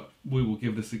it, so we will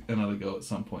give this another go at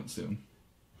some point soon.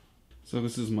 So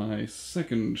this is my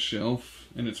second shelf,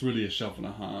 and it's really a shelf and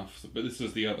a half, but this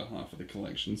is the other half of the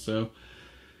collection. So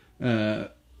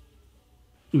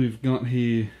we've got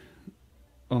here,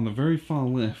 on the very far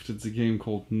left, it's a game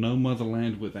called No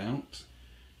Motherland Without.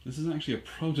 This is actually a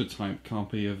prototype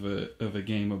copy of a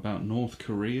game about North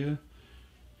Korea,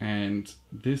 and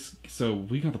so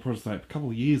we got the prototype a couple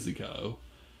of years ago,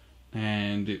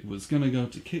 and it was going to go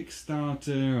to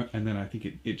Kickstarter, and then I think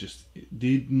it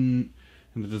didn't,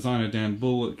 and the designer Dan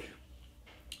Bullock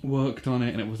worked on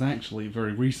it, and it was actually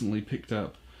very recently picked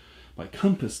up by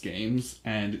Compass Games,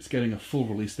 and it's getting a full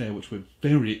release there, which we're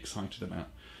very excited about,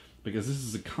 because this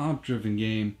is a card-driven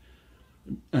game,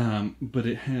 but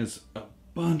it has a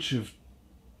bunch of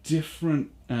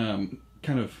different kind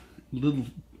of little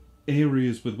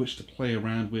areas with which to play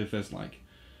around with. There's like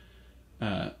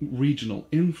regional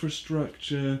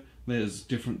infrastructure, there's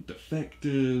different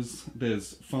defectors,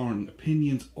 there's foreign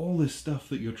opinions, all this stuff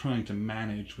that you're trying to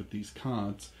manage with these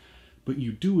cards, but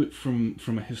you do it from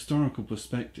a historical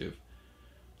perspective.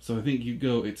 So I think you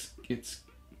go, it's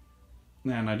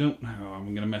and I don't know, I'm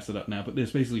going to mess it up now, but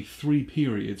there's basically 3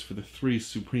 periods for the 3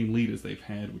 supreme leaders they've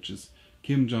had, which is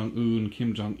Kim Jong-un,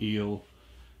 Kim Jong-il,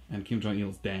 and Kim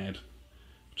Jong-il's dad,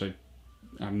 which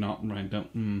I'm not right.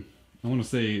 I want to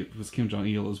say it was Kim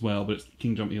Jong-il as well, but it's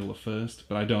Kim Jong-il the first,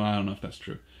 but I don't know if that's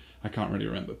true. I can't really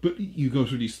remember. But you go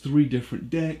through these 3 different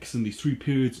decks and these 3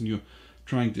 periods, and you're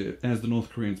trying to, as the North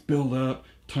Koreans, build up,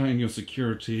 tighten your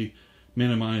security,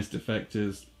 minimize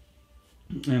defectors,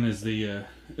 and as the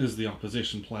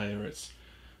opposition player, it's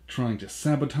trying to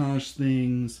sabotage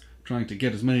things, trying to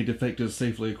get as many defectors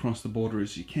safely across the border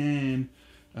as you can,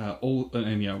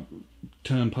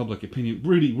 turn public opinion.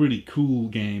 Really, really cool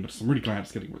game, but I'm really glad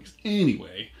it's getting released.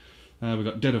 Anyway, we've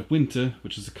got Dead of Winter,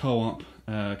 which is a co-op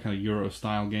kind of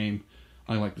Euro-style game.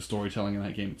 I like the storytelling in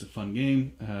that game. It's a fun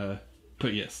game,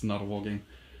 but yes, not a war game.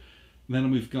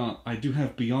 Then I do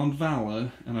have Beyond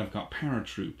Valor, and I've got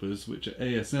Paratroopers, which are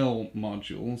ASL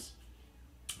modules.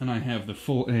 And I have the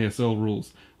full ASL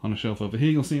rules on a shelf over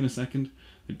here, you'll see in a second.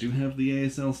 I do have the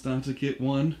ASL Starter Kit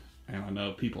 1, and I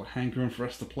know people are hankering for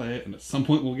us to play it, and at some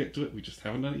point we'll get to it, we just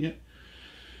haven't done it yet.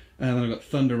 And then I've got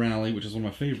Thunder Rally, which is one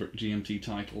of my favourite GMT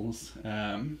titles.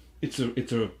 It's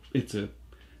a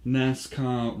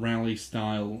NASCAR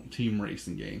rally-style team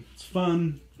racing game. It's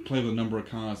fun, play with a number of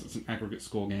cars, it's an aggregate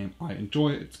score game. I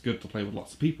enjoy it, it's good to play with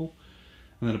lots of people.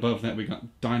 And then above that we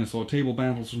got Dinosaur Table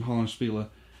Battles from Hollandspieler.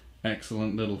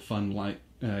 Excellent little fun light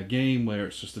game where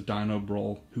it's just a dino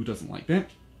brawl. Who doesn't like that?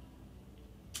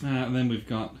 And then we've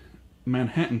got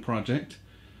Manhattan Project,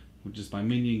 which is by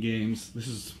Minion Games. This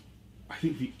is, I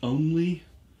think, the only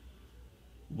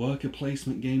worker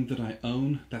placement game that I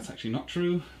own. That's actually not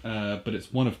true, but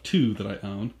it's one of 2 that I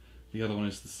own. The other one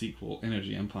is the sequel,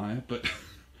 Energy Empire. But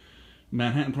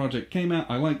Manhattan Project came out.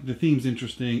 I like the theme's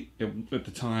interesting. At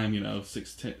the time,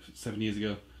 7 years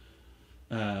ago.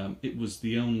 It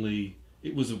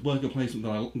was a worker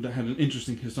placement that had an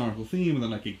interesting historical theme, and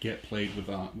then I could get played with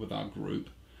our group.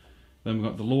 Then we've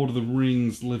got the Lord of the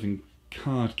Rings living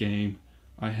card game.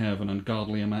 I have an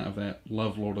ungodly amount of that.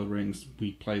 Love Lord of the Rings.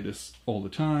 We play this all the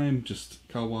time, just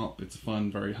co-op. It's a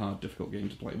fun, very hard, difficult game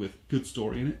to play with. Good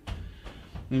story in it.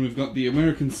 Then we've got the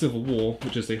American Civil War,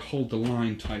 which is a Hold the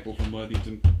Line title from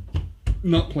Worthington.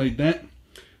 Not played that.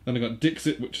 Then I got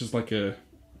Dixit, which is like a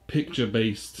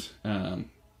picture-based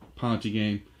party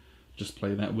game. Just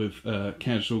play that with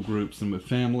casual groups and with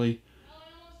family.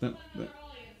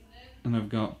 And I've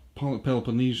got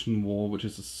Peloponnesian War, which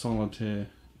is a solitaire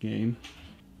game.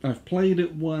 I've played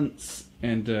it once,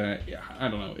 and I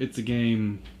don't know, it's a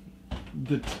game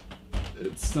that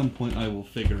at some point I will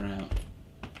figure out.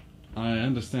 I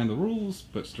understand the rules,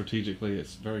 but strategically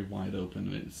it's very wide open.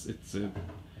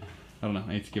 I don't know,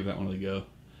 I need to give that one a go.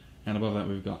 And above that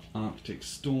we've got Arctic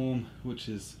Storm, which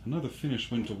is another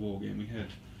Finnish winter war game. We had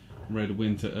Red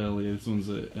Winter earlier. This one's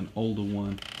an older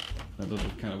one. That little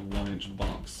kind of 1-inch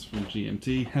box from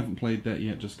GMT. Haven't played that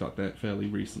yet, just got that fairly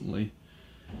recently.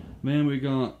 Then we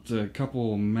got a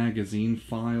couple magazine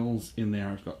files in there.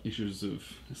 I've got issues of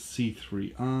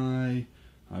C3I.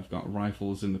 I've got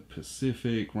Rifles in the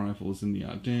Pacific, Rifles in the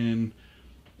Ardennes.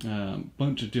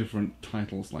 Bunch of different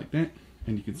titles like that.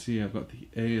 And you can see I've got the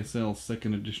ASL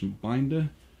 2nd edition binder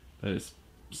that is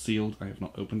sealed. I have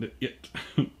not opened it yet.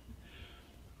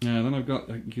 Then I've got,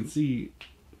 you can see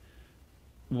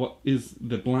what is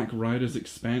the Black Riders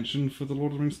expansion for the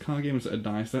Lord of the Rings card game. It's a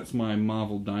dice. That's my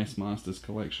Marvel Dice Masters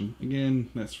collection. Again,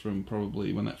 that's from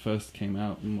probably when that first came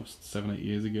out, almost 7-8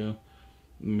 years ago.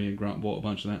 Me and Grant bought a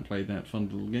bunch of that and played that fun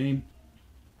little game.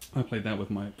 I played that with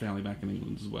my family back in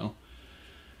England as well.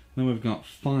 Then we've got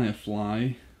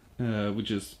Firefly,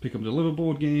 which is pick up and deliver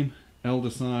board game. Elder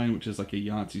Sign, which is like a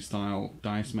Yahtzee style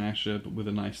dice masher but with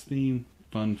a nice theme.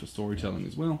 Fun for storytelling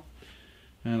as well.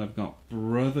 And I've got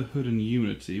Brotherhood and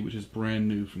Unity, which is brand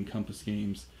new from Compass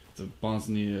Games. It's a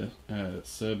Bosnia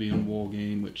Serbian war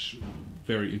game, which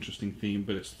very interesting theme,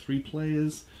 but it's 3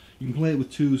 players. You can play it with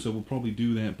 2, so we'll probably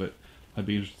do that, but I'd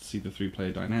be interested to see the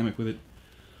 3-player dynamic with it.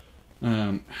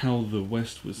 How the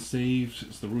West Was Saved.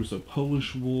 It's the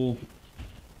Russo-Polish War.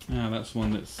 That's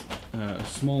one that's a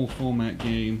small format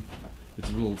game. It's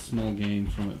a little small game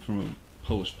from a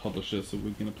Polish publisher, so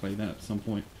we're going to play that at some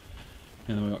point.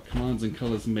 And then we've got Commands and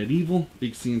Colors Medieval,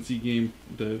 big CNC game,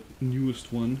 the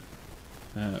newest one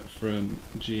from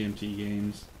GMT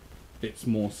Games. It's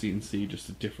more CNC, just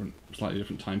a slightly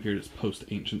different time period. It's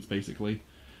post-Ancients, basically.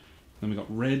 Then we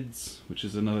got Reds, which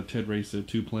is another Ted Racer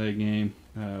 2-player game.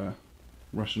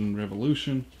 Russian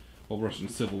Revolution, or Russian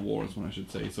Civil War is what I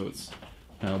should say. So it's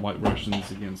White Russians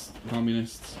against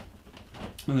Communists.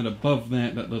 And then above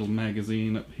that little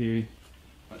magazine up here,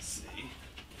 let's see.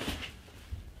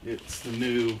 It's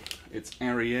it's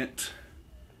Ariete,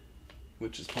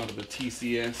 which is part of the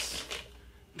TCS,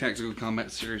 Tactical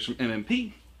Combat Series from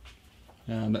MMP.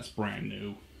 That's brand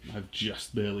new. I've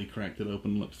just barely cracked it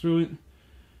open and looked through it.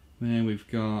 Then we've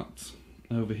got,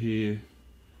 over here,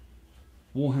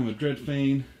 Warhammer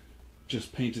Dreadfane,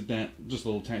 just painted that, just a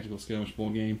little tactical skirmish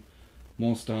board game.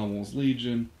 More Star Wars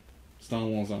Legion, Star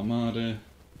Wars Armada,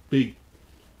 big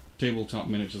tabletop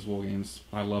miniatures war games.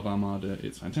 I love Armada,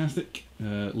 it's fantastic.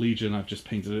 Legion, I've just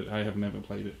painted it. I have never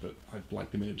played it, but I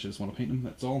like the miniatures, want to paint them,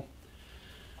 that's all.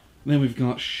 Then we've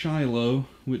got Shiloh,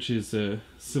 which is a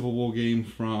Civil War game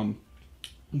from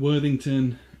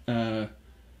Worthington.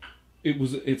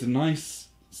 It's a nice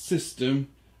system.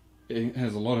 It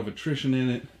has a lot of attrition in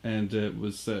it, and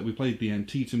we played the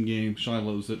Antietam game.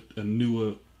 Shiloh's a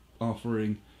newer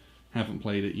offering. Haven't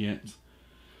played it yet.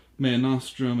 Mare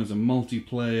Nostrum is a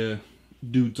multiplayer,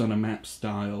 dudes on a map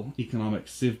style economic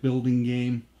civ building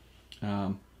game.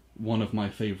 One of my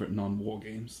favourite non-war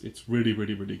games. It's really,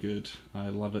 really, really good. I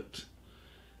love it.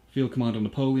 Field Commander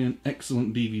Napoleon,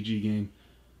 excellent DVG game.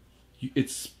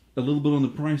 It's a little bit on the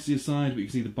pricier side, but you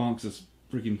can see the box is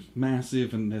freaking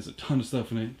massive and there's a ton of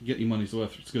stuff in it. Get your money's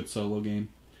worth. It's a good solo game.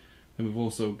 Then we've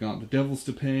also got The Devils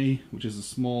to Pay, which is a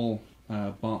small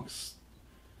box.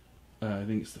 I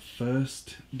think it's the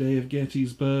first day of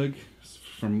Gettysburg. It's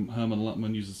from Herman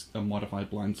Luttman, uses a modified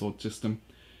blind sword system.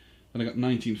 Then I got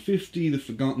 1950, The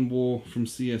Forgotten War from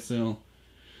CSL.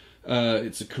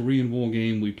 It's a Korean War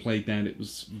game. We played that. It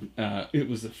was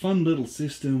a fun little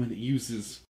system, and it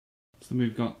uses. So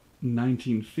we've got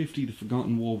 1950, The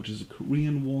Forgotten War, which is a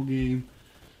Korean War game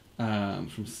from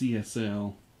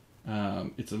CSL.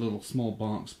 It's a little small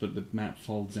box, but the map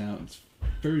folds out. It's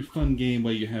a very fun game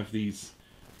where you have these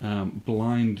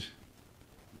blind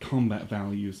combat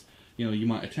values. You know, you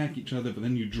might attack each other, but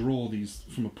then you draw these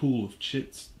from a pool of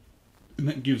chits, and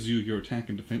that gives you your attack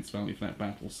and defense value for that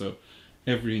battle. So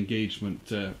every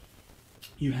engagement,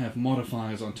 you have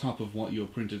modifiers on top of what your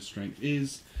printed strength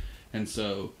is, and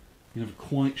so you're never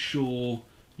quite sure.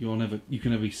 You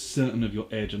can never be certain of your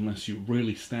edge unless you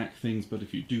really stack things. But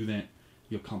if you do that,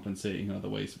 you're compensating in other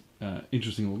ways.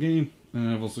 Interesting little game. And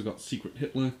I've also got Secret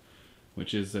Hitler,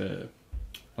 which is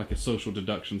like a social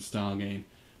deduction style game.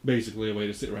 Basically a way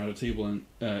to sit around a table and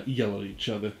yell at each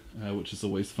other, which is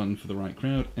always fun for the right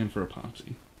crowd and for a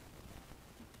party.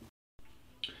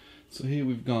 So here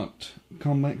we've got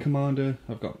Combat Commander,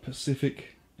 I've got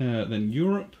Pacific, then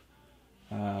Europe.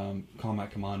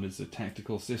 Combat Commander is a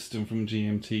tactical system from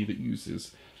GMT that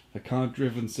uses a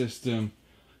card-driven system.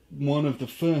 One of the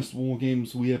first war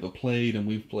games we ever played, and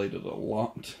we've played it a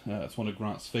lot. It's one of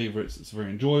Grant's favourites. It's a very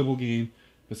enjoyable game.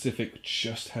 Pacific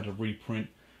just had a reprint,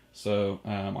 so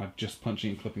I'm just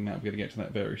punching and clipping that. We're going to get to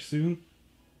that very soon.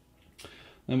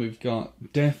 Then we've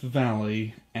got Death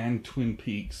Valley and Twin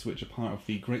Peaks, which are part of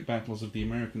the Great Battles of the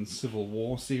American Civil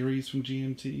War series from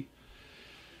GMT.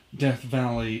 Death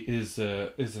Valley is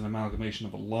an amalgamation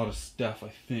of a lot of stuff, I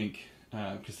think,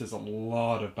 because there's a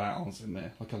lot of battles in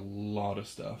there, like a lot of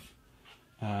stuff.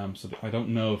 So I don't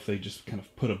know if they just kind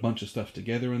of put a bunch of stuff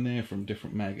together in there from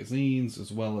different magazines,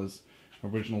 as well as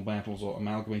original battles, or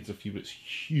amalgamated a few, but it's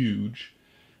huge.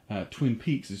 Twin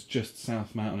Peaks is just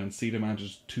South Mountain and Cedar Mountain,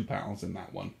 just 2 battles in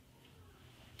that one.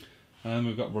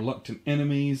 We've got Reluctant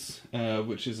Enemies,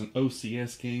 which is an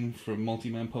OCS game from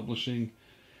Multiman Publishing.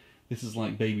 This is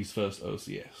like baby's first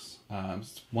OCS.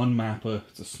 It's one mapper,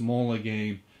 it's a smaller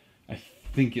game. I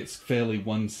think it's fairly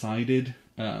one-sided,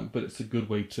 but it's a good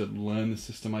way to learn the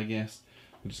system, I guess,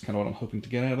 which is kind of what I'm hoping to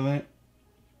get out of that.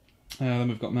 Then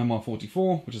we've got Memoir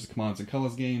 44, which is a Commands and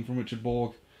Colours game from Richard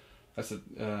Borg. This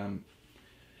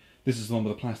is the one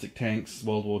with the plastic tanks,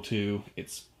 World War II.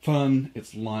 It's fun,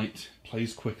 it's light,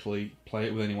 plays quickly, play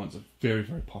it with anyone. It's a very,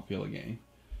 very popular game.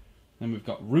 Then we've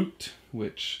got Root,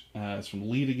 which is from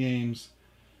Leader Games.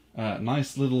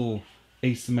 Nice little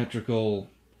asymmetrical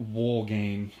war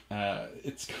game.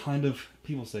 It's kind of,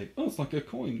 people say, oh, it's like a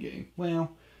coin game.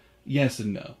 Well, yes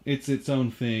and no. It's its own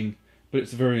thing, but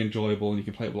it's very enjoyable and you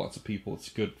can play it with lots of people. It's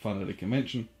good fun at a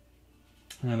convention.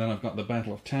 And then I've got the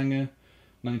Battle of Tanga,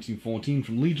 1914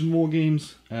 from Legion War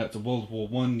Games. It's a World War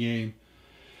I game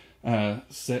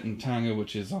set in Tanga,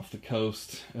 which is off the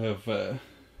coast of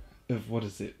what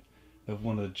is it? Of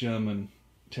one of the German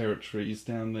territories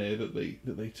down there that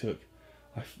they took.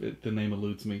 The name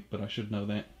eludes me, but I should know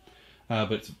that.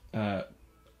 But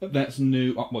that's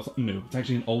new. Well, it's not new. It's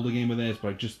actually an older game of theirs, but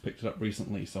I just picked it up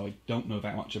recently, so I don't know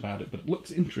that much about it. But it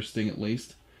looks interesting, at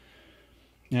least.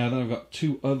 Now then, I've got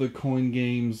 2 other coin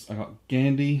games. I got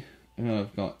Gandhi.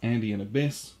 I've got Andy and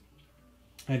Abyss.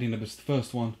 Andy and Abyss, the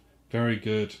first one, very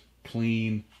good,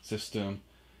 clean system.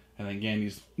 And then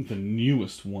Gandhi's the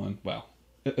newest one. Well,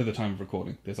 at the time of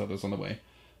recording, there's others on the way.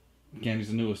 Gandhi's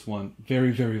the newest one,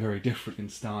 very, very, very different in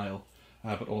style,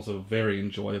 but also very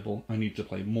enjoyable. I need to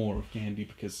play more of Gandhi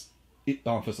because it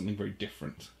offers something very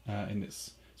different in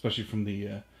this, especially from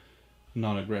the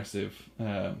non-aggressive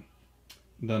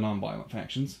the non-violent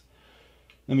factions.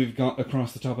 Then we've got,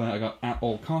 across the top of that, I got At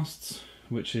All Costs,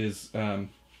 which is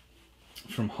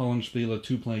from Hollandspieler,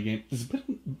 2-player game. It's a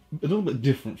little bit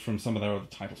different from some of their other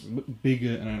titles. It's a bit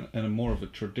bigger and a more of a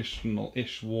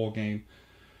traditional-ish war game.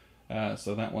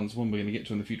 So that one's one we're going to get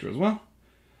to in the future as well.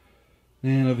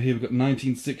 And over here we've got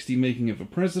 1960 Making of a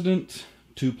President,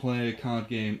 2-player card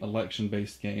game,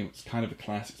 election-based game. It's kind of a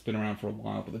classic, it's been around for a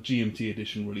while, but the GMT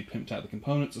edition really pimped out the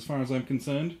components as far as I'm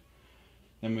concerned.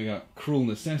 Then we got Cruel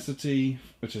Necessity,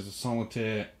 which is a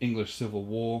solitaire English Civil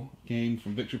War game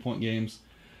from Victory Point Games.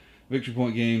 Victory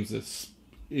Point Games is,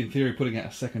 in theory, putting out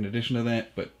a second edition of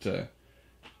that, but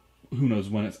who knows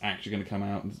when it's actually going to come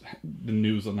out. The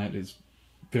news on that is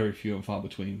very few and far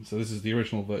between. So this is the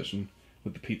original version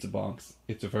with the pizza box.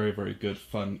 It's a very, very good,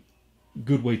 fun,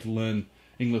 good way to learn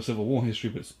English Civil War history,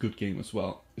 but it's a good game as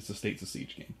well. It's a States of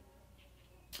Siege game.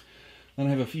 Then I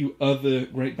have a few other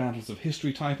Great Battles of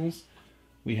History titles.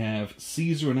 We have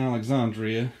Caesar and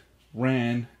Alexandria,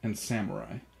 Ran, and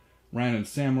Samurai. Ran and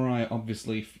Samurai are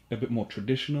obviously a bit more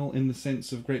traditional in the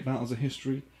sense of Great Battles of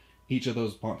History. Each of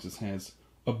those boxes has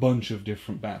a bunch of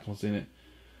different battles in it,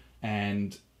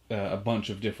 and a bunch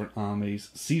of different armies.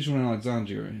 Caesar in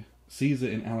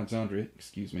Alexandria,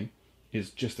 is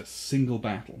just a single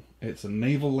battle. It's a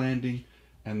naval landing,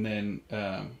 and then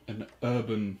an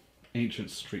urban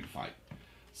ancient street fight.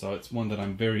 So it's one that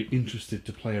I'm very interested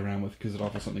to play around with because it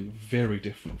offers something very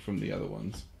different from the other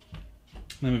ones.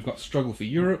 Then we've got Struggle for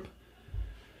Europe,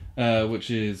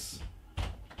 which is...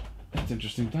 That's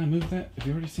interesting. Did I move that? Have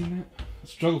you already seen that?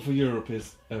 Struggle for Europe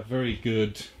is a very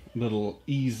good little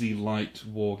easy light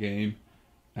war game.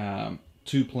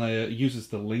 2-player, uses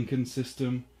the Lincoln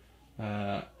system,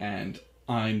 and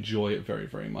I enjoy it very,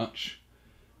 very much.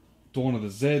 Dawn of the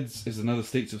Zeds is another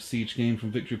States of Siege game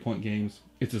from Victory Point Games.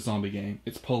 It's a zombie game.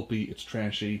 It's pulpy, it's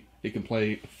trashy. It can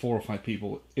play 4 or 5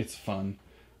 people. It's fun.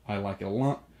 I like it a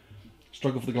lot.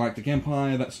 Struggle for the Galactic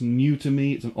Empire, that's new to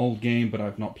me. It's an old game, but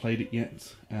I've not played it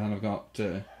yet. And I've got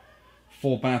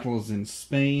 4 battles in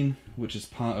Spain, which is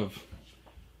part of,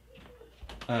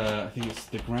 I think it's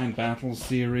the Grand Battle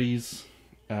series.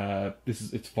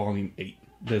 It's volume 8.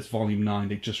 There's volume 9.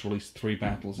 They just released 3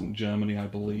 battles in Germany, I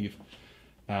believe.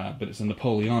 But it's a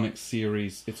Napoleonic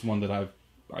series. It's one that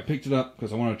I picked it up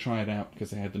because I want to try it out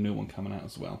because they had the new one coming out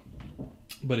as well.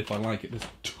 But if I like it, there's a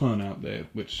ton out there,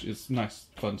 which is nice,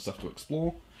 fun stuff to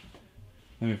explore.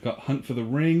 Then we've got Hunt for the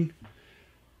Ring,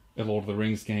 a Lord of the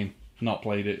Rings game. Not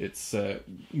played it. It's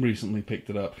recently picked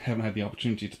it up. Haven't had the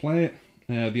opportunity to play it.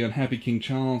 The Unhappy King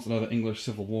Charles, another English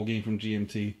Civil War game from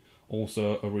GMT.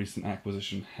 Also a recent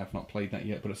acquisition. Have not played that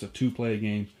yet, but it's a 2-player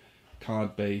game,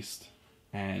 card-based.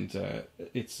 And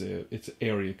it's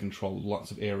area control, lots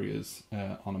of areas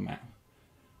on a map.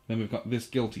 Then we've got This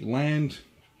Guilty Land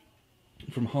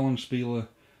from Hollandspieler,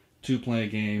 2-player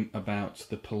game about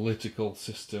the political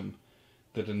system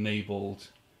that enabled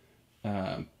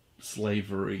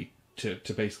slavery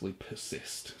to basically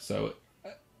persist. So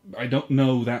I don't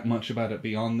know that much about it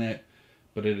beyond that,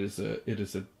 but it is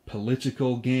a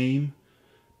political game,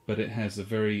 but it has a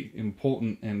very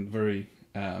important and very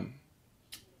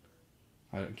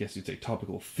I guess you'd say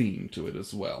topical theme to it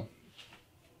as well.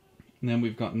 And then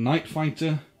we've got Night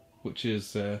Fighter, which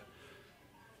is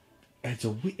it's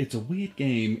a weird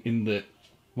game in that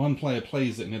one player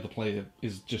plays it and the other player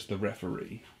is just the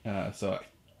referee. So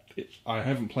I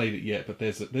haven't played it yet, but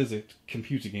there's a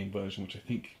computer game version which I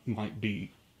think might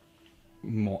be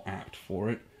more apt for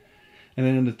it. And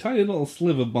then in the tiny little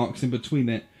sliver box in between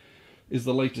it is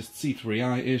the latest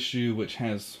C3I issue, which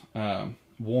has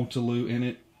Waterloo in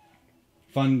it.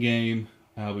 Fun game.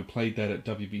 We played that at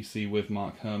WBC with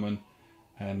Mark Herman,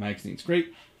 and magazine's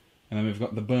great. And then we've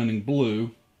got The Burning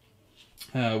Blue,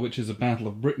 which is a Battle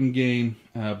of Britain game,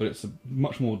 but it's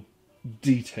much more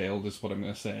detailed, is what I'm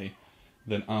going to say,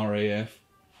 than RAF,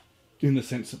 in the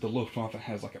sense that the Luftwaffe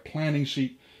has like a planning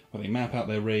sheet where they map out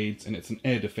their raids, and it's an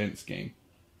air defense game.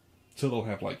 So they'll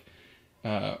have like,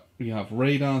 you have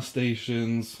radar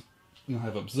stations, you'll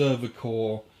have observer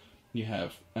corps, you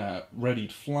have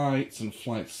readied flights and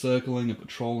flights circling and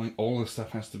patrolling. All this stuff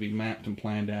has to be mapped and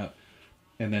planned out,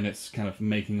 and then it's kind of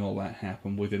making all that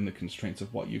happen within the constraints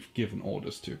of what you've given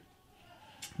orders to.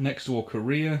 Next War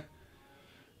Korea.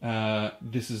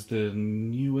 This is the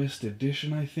newest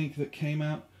edition, I think, that came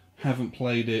out. Haven't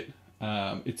played it.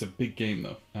 It's a big game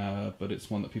though, but it's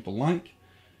one that people like.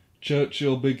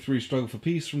 Churchill Big 3 Struggle for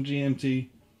Peace from GMT.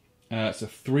 It's a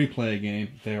 3-player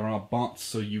game. There are bots,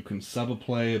 so you can sub a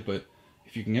player, but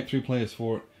if you can get 3 players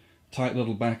for it, tight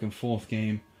little back and forth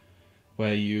game.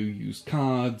 where you use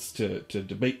cards to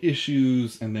debate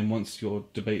issues, and then once your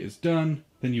debate is done,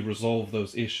 then you resolve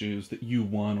those issues that you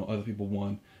won or other people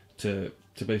won to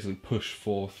basically push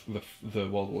forth the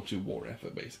World War II war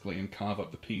effort, basically, and carve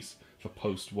up the peace for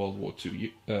post-World War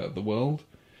II the world.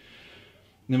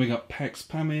 And then we got Pax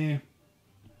Pamir,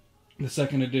 the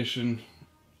second edition.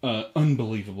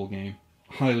 Unbelievable game.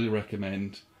 Highly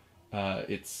recommend.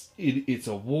 It's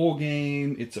a war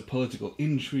game. It's a political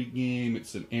intrigue game.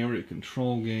 It's an area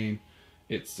control game.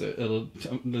 There's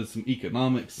some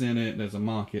economics in it. There's a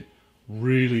market.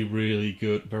 Really, really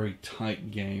good. Very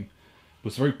tight game. It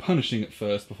was very punishing at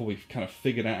first before we kind of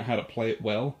figured out how to play it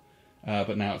well.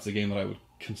 But now it's a game that I would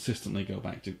consistently go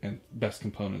back to, and best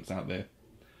components out there.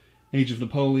 Age of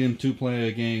Napoleon,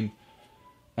 2-player game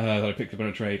that I picked up in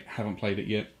a trade. Haven't played it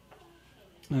yet.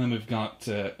 And then we've got,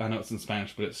 I know it's in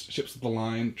Spanish, but it's Ships of the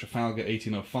Line, Trafalgar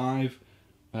 1805.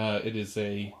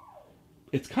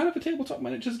 It's kind of a tabletop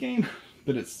miniatures game,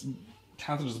 but it's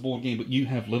touted as a board game, but you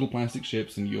have little plastic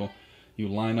ships, and you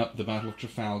line up the Battle of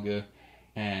Trafalgar,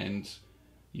 and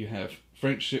you have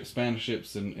French ships, Spanish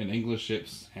ships, and English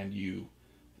ships, and you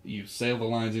sail the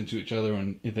lines into each other,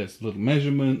 and there's little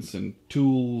measurements and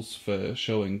tools for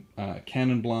showing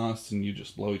cannon blasts, and you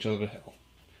just blow each other to hell.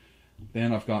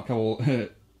 Then I've got a couple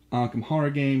Arkham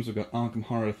Horror games. We've got Arkham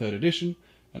Horror 3rd Edition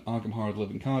and Arkham Horror the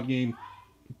Living Card Game.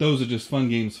 Those are just fun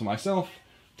games for myself.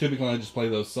 Typically I just play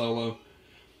those solo.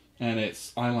 And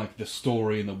I like the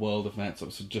story and the world of that, so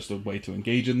it's just a way to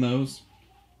engage in those.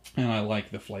 And I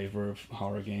like the flavor of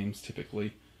horror games,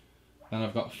 typically. Then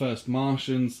I've got First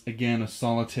Martians, again a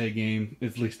solitaire game.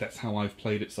 At least that's how I've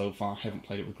played it so far. I haven't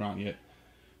played it with Grant yet.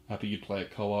 But you'd play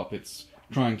it co-op. It's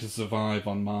trying to survive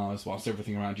on Mars whilst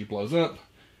everything around you blows up.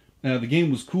 The game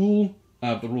was cool.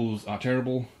 The rules are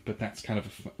terrible, but that's kind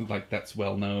of that's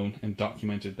well known and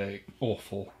documented. They're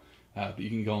awful, but you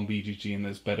can go on BGG and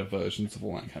there's better versions of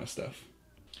all that kind of stuff.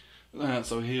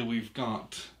 So here I've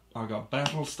got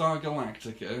Battlestar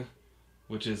Galactica,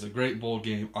 which is a great board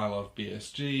game. I love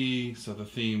BSG, so the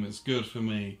theme is good for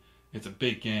me. It's a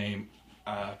big game.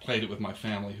 I played it with my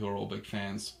family, who are all big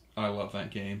fans. I love that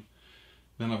game.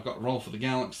 Then I've got Roll for the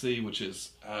Galaxy, which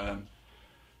is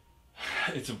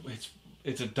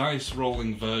it's a dice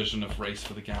rolling version of Race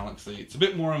for the Galaxy. It's a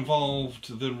bit more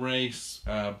involved than Race,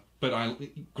 but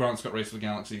Grant's got Race for the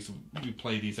Galaxy, so we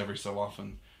play these every so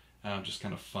often. Just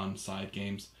kind of fun side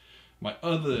games. My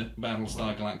other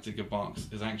Battlestar Galactica box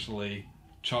is actually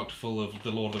chocked full of the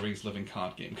Lord of the Rings living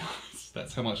card game cards.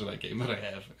 That's how much of that game that I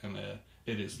have, and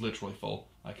it is literally full.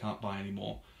 I can't buy any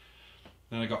more.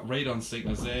 Then I got Raid on St.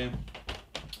 Nazaire,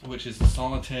 which is a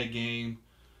solitaire game.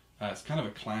 It's kind of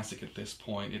a classic at this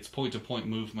point. It's point-to-point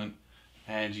movement,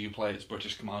 and you play as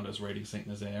British commandos raiding St.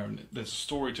 Nazaire, and there's a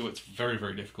story to it. It's a very,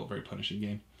 very difficult, very punishing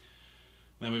game.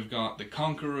 Then we've got The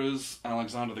Conquerors,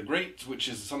 Alexander the Great, which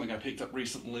is something I picked up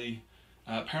recently.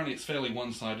 Apparently it's fairly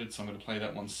one-sided, so I'm going to play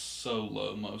that one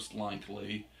solo, most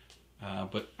likely.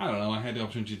 But I don't know, I had the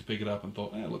opportunity to pick it up and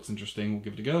thought, it looks interesting, we'll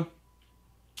give it a go.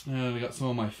 We got some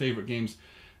of my favourite games.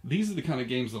 These are the kind of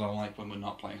games that I like when we're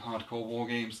not playing hardcore war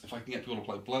games. If I can get people to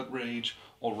play Blood Rage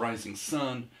or Rising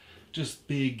Sun, just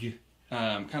big,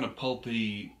 kind of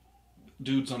pulpy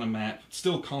dudes on a map,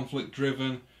 still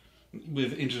conflict-driven,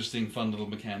 with interesting, fun little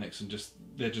mechanics, and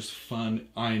they're just fun.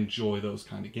 I enjoy those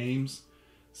kind of games.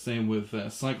 Same with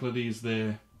Cyclades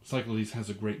there. Cyclades has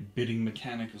a great bidding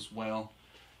mechanic as well.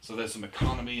 So there's some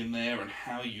economy in there, and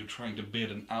how you're trying to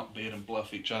bid and outbid and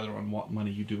bluff each other on what money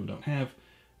you do and don't have.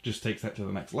 Just takes that to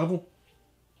the next level.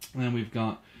 And then we've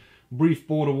got Brief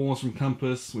Border Wars from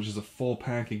Compass, which is a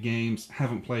 4-pack of games.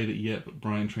 Haven't played it yet, but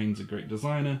Brian Train's a great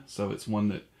designer, so it's one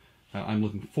that I'm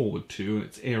looking forward to. And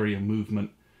it's area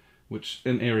movement,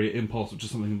 and area impulse, which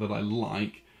is something that I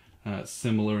like.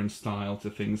 Similar in style to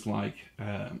things like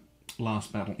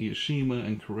Last Battle Ieshima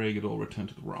and Corregidor Return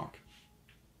to the Rock.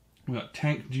 We've got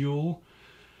Tank Duel,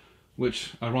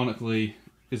 which ironically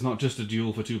is not just a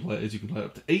duel for 2 players. You can play it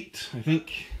up to 8, I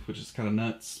think, which is kind of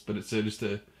nuts, but it's just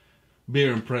a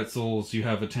beer and pretzels. You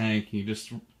have a tank, and you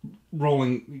just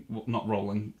rolling, well, not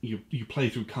rolling, you play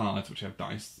through cards which have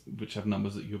dice, which have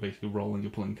numbers that you're basically rolling.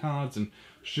 You're pulling cards and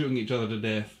shooting each other to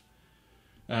death.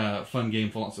 Fun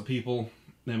game for lots of people.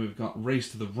 Then we've got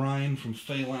Race to the Rhine from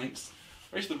Phalanx.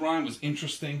 Race to the Rhine was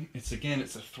interesting. It's a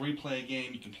 3-player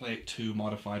game. You can play it 2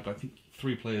 modified, but I think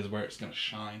 3 players is where it's going to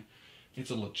shine.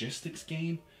 It's a logistics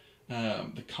game.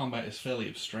 The combat is fairly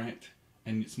abstract,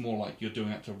 and it's more like you're doing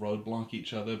that to roadblock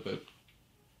each other, but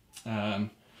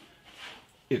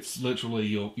it's literally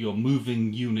you're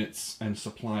moving units and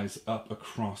supplies up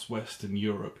across Western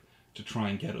Europe to try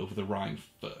and get over the Rhine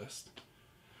first.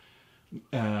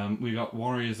 We got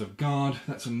Warriors of God.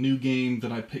 That's a new game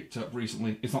that I picked up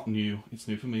recently. It's not new. It's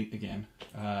new for me again.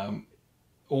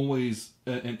 Always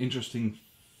an interesting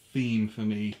theme for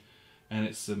me, and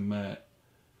it's some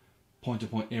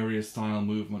point-to-point area style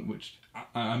movement, which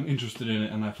I'm interested in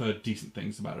it, and I've heard decent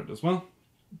things about it as well.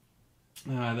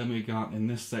 Then we got, in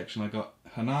this section, I got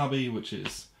Hanabi, which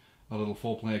is a little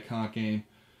 4-player card game.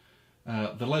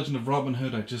 The Legend of Robin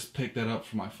Hood, I just picked that up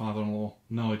from my father-in-law.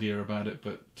 No idea about it,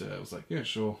 but I was like, yeah,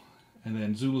 sure. And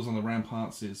then Zulus on the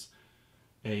Ramparts is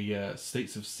a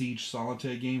States of Siege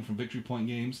solitaire game from Victory Point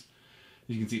Games.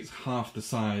 As you can see, it's half the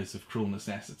size of Cruel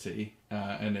Necessity,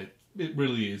 and it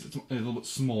really is. It's a little bit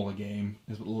smaller game.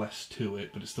 There's a bit less to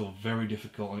it, but it's still very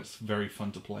difficult, and it's very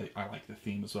fun to play. I like the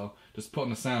theme as well. Just put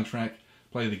on a soundtrack,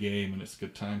 play the game, and it's a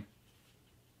good time.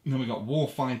 And then we got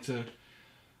Warfighter.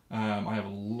 I have a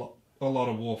lot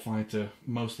of Warfighter,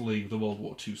 mostly the World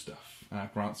War II stuff.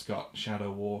 Grant's got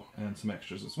Shadow War and some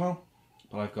extras as well.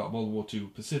 But I've got World War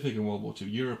II Pacific and World War II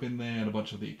Europe in there, and a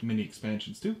bunch of the mini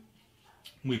expansions too.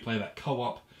 We play that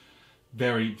co-op.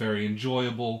 Very, very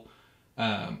enjoyable,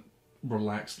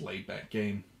 relaxed, laid-back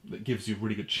game that gives you a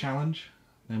really good challenge.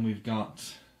 Then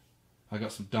I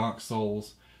got some Dark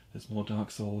Souls. There's more Dark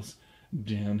Souls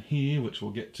down here, which we'll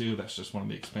get to. That's just one of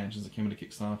the expansions that came into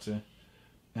Kickstarter.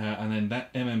 And then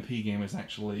that MMP game is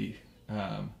actually,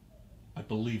 I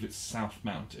believe it's South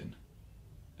Mountain.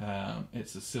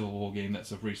 It's a Civil War game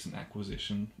that's a recent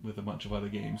acquisition with a bunch of other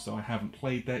games, so I haven't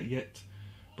played that yet,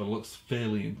 but it looks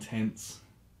fairly intense.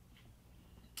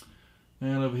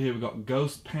 And over here we've got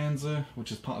Ghost Panzer,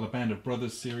 which is part of the Band of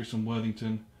Brothers series from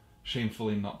Worthington.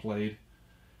 Shamefully not played.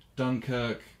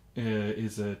 Dunkirk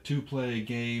is a 2-player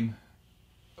game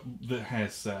that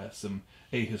has some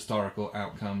ahistorical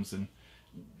outcomes and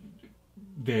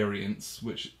variants,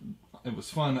 which it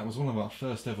was fun. That was one of our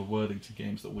first ever Worthington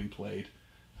games that we played.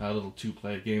 A little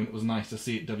 2-player game. It was nice to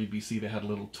see at WBC they had a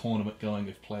little tournament going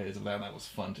with players, and that was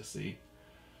fun to see.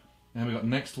 And we got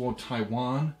Next War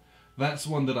Taiwan. That's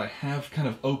one that I have kind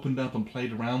of opened up and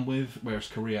played around with, whereas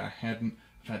Korea I hadn't.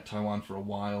 I've had Taiwan for a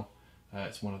while.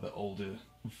 It's one of the older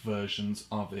versions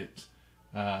of it.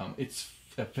 It's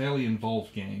a fairly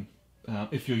involved game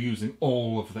if you're using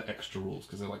all of the extra rules,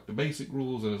 because they're like the basic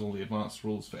rules, and there's all the advanced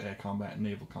rules for air combat and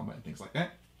naval combat and things like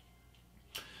that.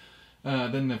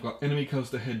 Then they've got Enemy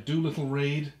Coast Ahead Doolittle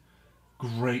Raid.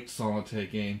 Great solitaire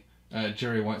game.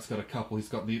 Jerry White's got a couple. He's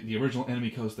got the original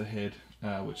Enemy Coast Ahead,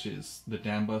 which is the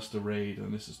Dam Buster Raid,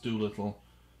 and this is Doolittle.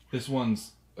 This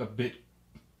one's a bit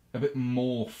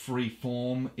more free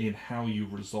form in how you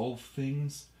resolve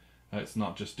things. It's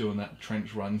not just doing that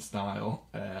trench run style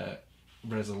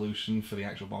resolution for the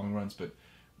actual bombing runs, but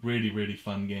really, really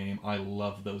fun game. I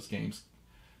love those games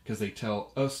because they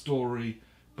tell a story,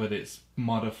 but it's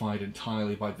modified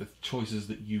entirely by the choices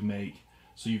that you make.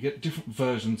 So you get different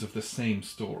versions of the same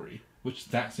story, which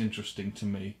that's interesting to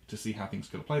me, to see how things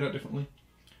could have played out differently.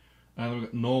 We've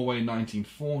got Norway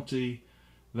 1940.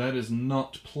 That is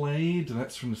not played.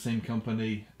 That's from the same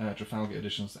company, Trafalgar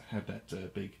Editions, that had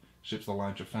that big Ships of the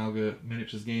Line Trafalgar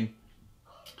miniatures game.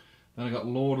 Then I got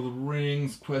Lord of the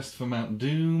Rings, Quest for Mount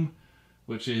Doom,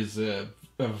 which is a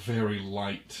very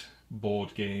light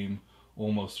board game,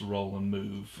 almost roll and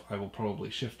move. I will probably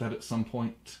shift that at some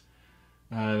point.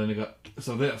 Then I got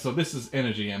so this is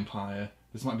Energy Empire.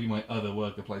 This might be my other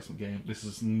worker placement game. This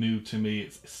is new to me.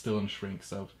 It's still in shrink.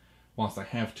 So whilst I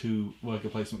have 2 worker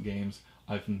placement games,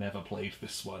 I've never played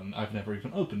this one. I've never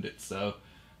even opened it. So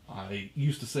I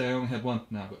used to say I only had 1.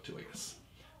 Now I've got 2, I guess.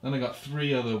 Then I got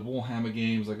 3 other Warhammer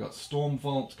games. I got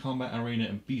Stormvault, Combat Arena,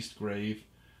 and Beastgrave.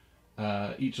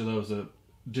 Each of those are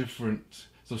different.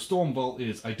 So Stormvault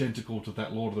is identical to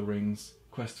that Lord of the Rings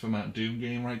Quest for Mount Doom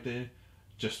game right there,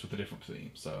 just with a different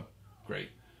theme. So great.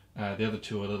 The other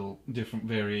 2 are little different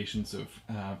variations of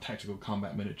tactical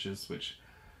combat miniatures, which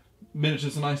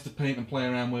miniatures are nice to paint and play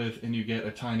around with, and you get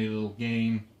a tiny little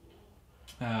game,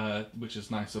 which is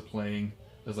nice for playing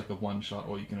as like a one-shot,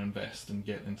 or you can invest and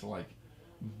get into like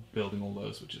building all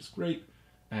those, which is great.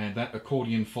 And that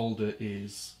accordion folder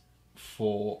is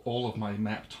for all of my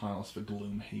map tiles for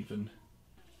Gloomhaven.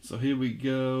 So here we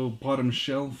go, bottom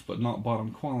shelf, but not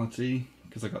bottom quality,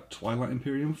 because I got Twilight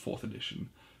Imperium 4th edition,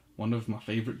 one of my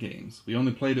favorite games. We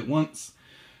only played it once,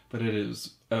 but it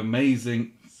is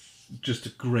amazing, just a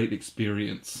great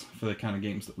experience for the kind of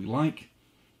games that we like.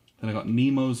 Then I got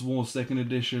Nemo's War 2nd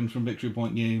edition from Victory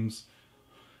Point Games.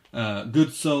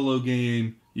 Good solo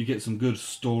game, you get some good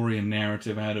story and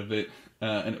narrative out of it,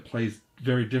 and it plays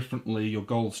very differently. Your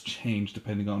goals change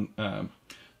depending on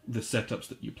the setups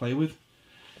that you play with.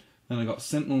 Then I got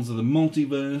Sentinels of the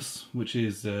Multiverse, which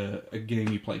is a game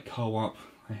you play co-op.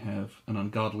 I have an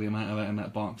ungodly amount of that in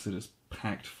that box. It is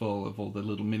packed full of all the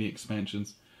little mini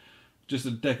expansions. Just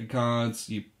a deck of cards,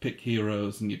 you pick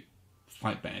heroes, and you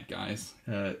fight bad guys.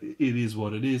 It is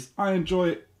what it is. I enjoy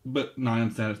it, but no, I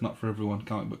understand it's not for everyone,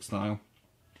 comic book style.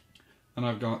 And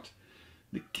I've got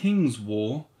the King's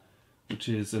War, which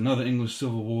is another English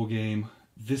Civil War game.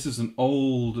 This is an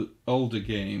older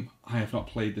game. I have not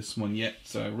played this one yet,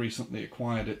 so I recently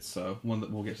acquired it, so one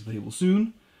that we'll get to the table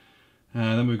soon.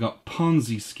 Then we've got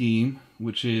Ponzi Scheme,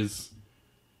 which is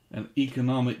an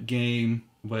economic game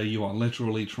where you are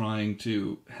literally trying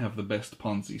to have the best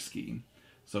Ponzi scheme.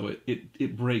 So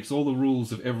it breaks all the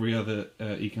rules of every other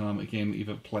economic game that you've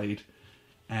ever played,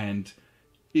 and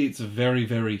it's very,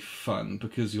 very fun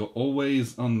because you're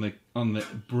always on the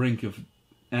brink of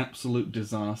absolute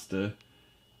disaster,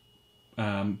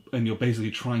 and you're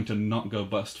basically trying to not go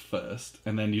bust first,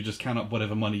 and then you just count up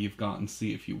whatever money you've got and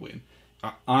see if you win.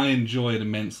 I enjoy it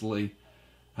immensely,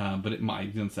 but it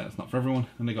might, you understand, it's not for everyone.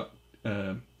 And they got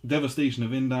Devastation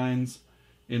of Indines.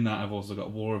 In that, I've also got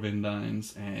War of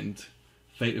Indines and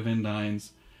Fate of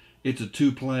Indines. It's a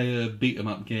 2-player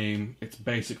beat-em-up game. It's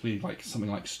basically like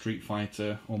something like Street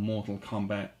Fighter or Mortal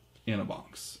Kombat in a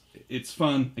box. It's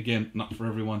fun. Again, not for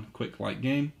everyone. Quick, light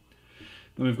game.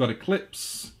 Then we've got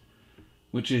Eclipse,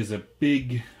 which is a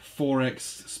big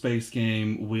 4X space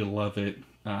game. We love it.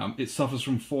 It suffers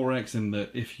from 4X in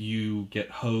that if you get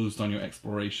hosed on your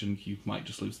exploration, you might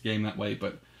just lose the game that way,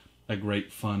 but a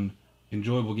great, fun,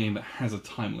 enjoyable game that has a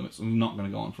time limit, so I'm not going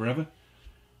to go on forever.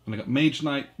 And I got Mage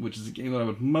Knight, which is a game that I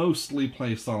would mostly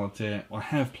play solitaire. I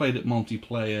have played it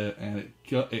multiplayer, and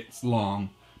it's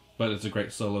long, but it's a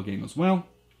great solo game as well.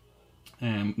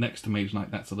 Next to Mage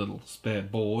Knight, that's a little spare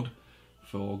board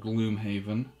for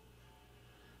Gloomhaven.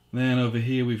 Then over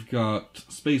here we've got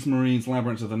Space Marines,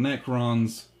 Labyrinth of the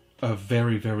Necrons, a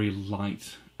very, very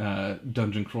light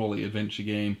dungeon crawly adventure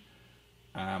game.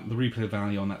 The replay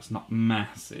value on that's not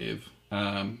massive,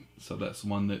 so that's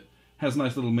one that has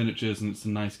nice little miniatures and it's a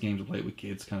nice game to play with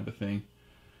kids, kind of a thing.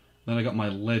 Then I got my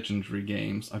Legendary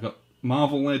games. I got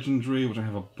Marvel Legendary, which I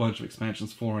have a bunch of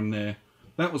expansions for in there.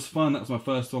 That was fun, that was my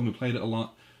first one, we played it a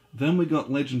lot. Then we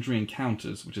got Legendary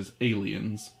Encounters, which is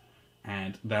Aliens,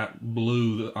 and that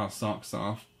blew our socks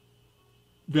off.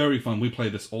 Very fun, we play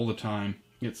this all the time.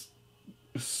 It's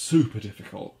super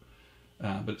difficult,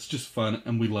 but it's just fun,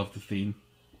 and we love the theme.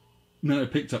 Then I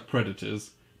picked up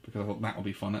Predators, because I thought that would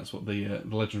be fun. That's what the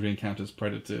Legendary Encounters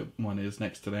Predator one is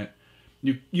next to that.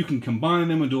 You can combine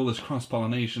them and do all this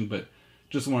cross-pollination, but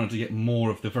just wanted to get more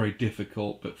of the very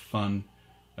difficult but fun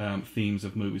themes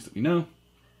of movies that we know.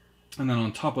 And then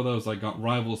on top of those, I got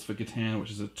Rivals for Catan,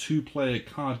 which is a 2-player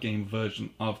card game version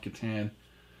of Catan.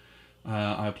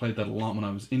 I played that a lot when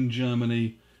I was in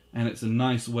Germany, and it's a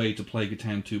nice way to play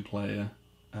Catan 2-player,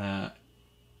 and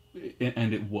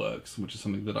it works, which is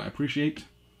something that I appreciate.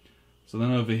 So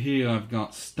then over here I've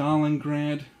got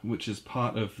Stalingrad, which is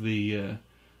part of the...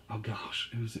 oh gosh,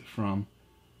 who's it from?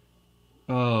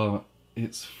 Oh,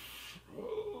 it's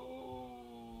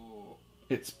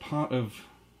part of...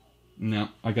 No,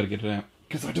 I gotta get it out,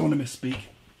 because I don't want to misspeak.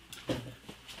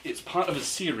 It's part of a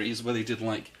series where they did,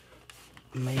 like,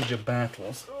 major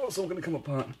battles. Oh, it's all gonna come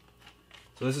apart.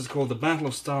 So this is called The Battle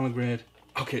of Stalingrad.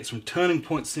 Okay, it's from Turning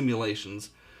Point Simulations,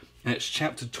 and it's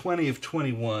chapter 20 of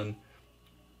 21,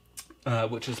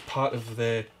 which is part of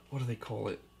their... what do they call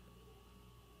it?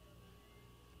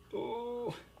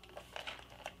 Oh...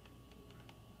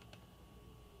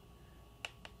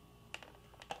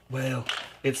 well,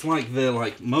 it's like their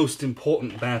most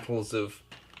important battles of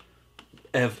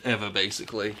ever,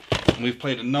 basically. And we've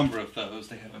played a number of those.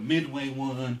 They have a Midway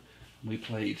one. We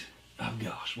played, oh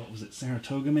gosh, what was it?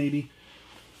 Saratoga, maybe?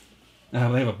 They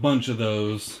have a bunch of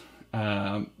those.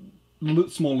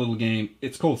 Small little game.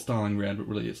 It's called Stalingrad, but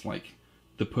really it's like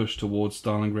the push towards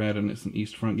Stalingrad, and it's an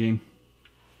East Front game.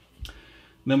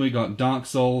 Then we got Dark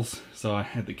Souls. So I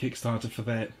had the Kickstarter for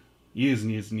that years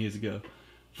and years and years ago.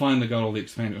 Finally got all the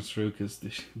expansions through because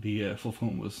the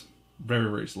fulfillment was very,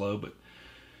 very slow, but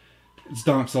it's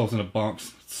Dark Souls in a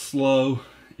box. It's slow,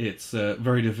 it's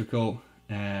very difficult,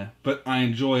 but I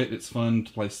enjoy it. It's fun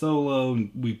to play solo,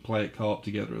 and we play it co-op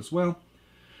together as well.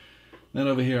 Then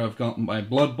over here I've got my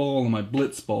Blood Bowl and my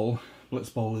Blitz Bowl. Blitz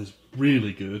Bowl is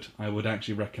really good. I would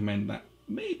actually recommend that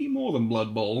maybe more than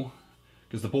Blood Bowl,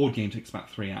 because the board game takes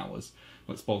about 3 hours.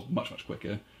 Blitz Bowl's much, much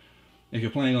quicker. If you're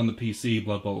playing on the PC,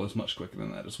 Blood Bowl is much quicker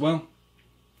than that as well.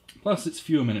 Plus, it's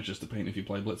fewer miniatures to paint if you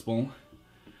play Blitz Bowl.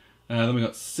 Then we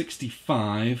got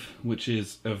 65, which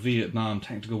is a Vietnam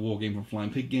tactical war game from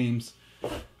Flying Pig Games.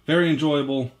 Very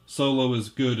enjoyable. Solo is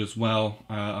good as well.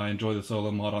 I enjoy the solo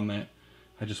mod on that.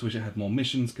 I just wish it had more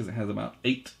missions, because it has about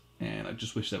 8, and I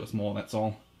just wish there was more, that's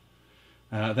all.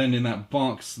 Then in that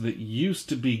box that used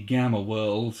to be Gamma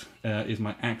World is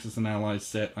my Axis and Allies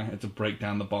set. I had to break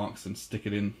down the box and stick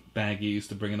it in baggies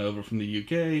to bring it over from the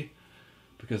UK,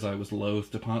 because I was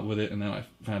loath to part with it, and then I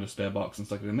found a spare box and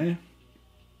stuck it in there.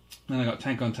 Then I got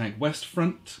Tank on Tank West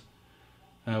Front,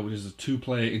 which is a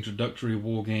 2-player introductory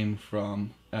war game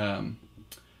from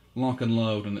Lock and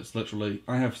Load, and it's literally,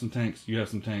 I have some tanks, you have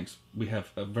some tanks, we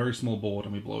have a very small board,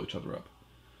 and we blow each other up.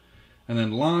 And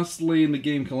then lastly in the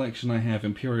game collection I have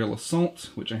Imperial Assault,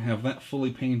 which I have that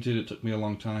fully painted. It took me a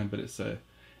long time, but it's a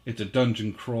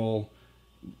dungeon crawl.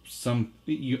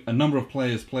 A number of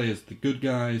players play as the good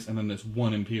guys, and then there's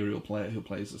one Imperial player who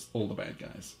plays as all the bad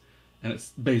guys. And it's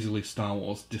basically Star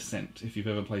Wars Descent. If you've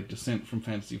ever played Descent from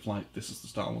Fantasy Flight, this is the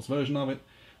Star Wars version of it,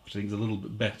 which I think is a little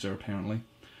bit better, apparently.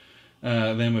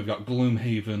 Then we've got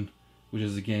Gloomhaven, which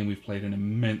is a game we've played an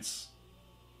immense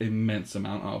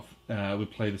amount of. We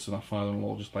play this with our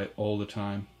father-in-law, just play it all the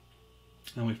time.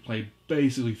 And we've played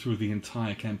basically through the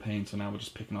entire campaign, so now we're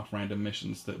just picking off random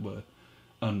missions that were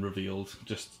unrevealed,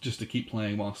 just to keep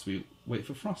playing whilst we wait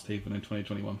for Frosthaven in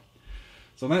 2021.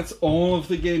 So that's all of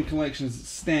the game collection as it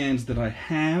stands that I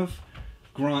have.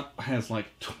 Grant has like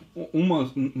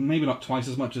almost, maybe not twice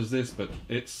as much as this, but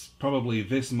it's probably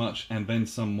this much and then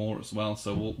some more as well.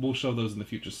 So we'll show those in the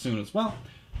future soon as well.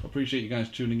 Appreciate you guys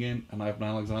tuning in, and I've been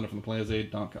Alexander from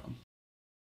theplayersaid.com.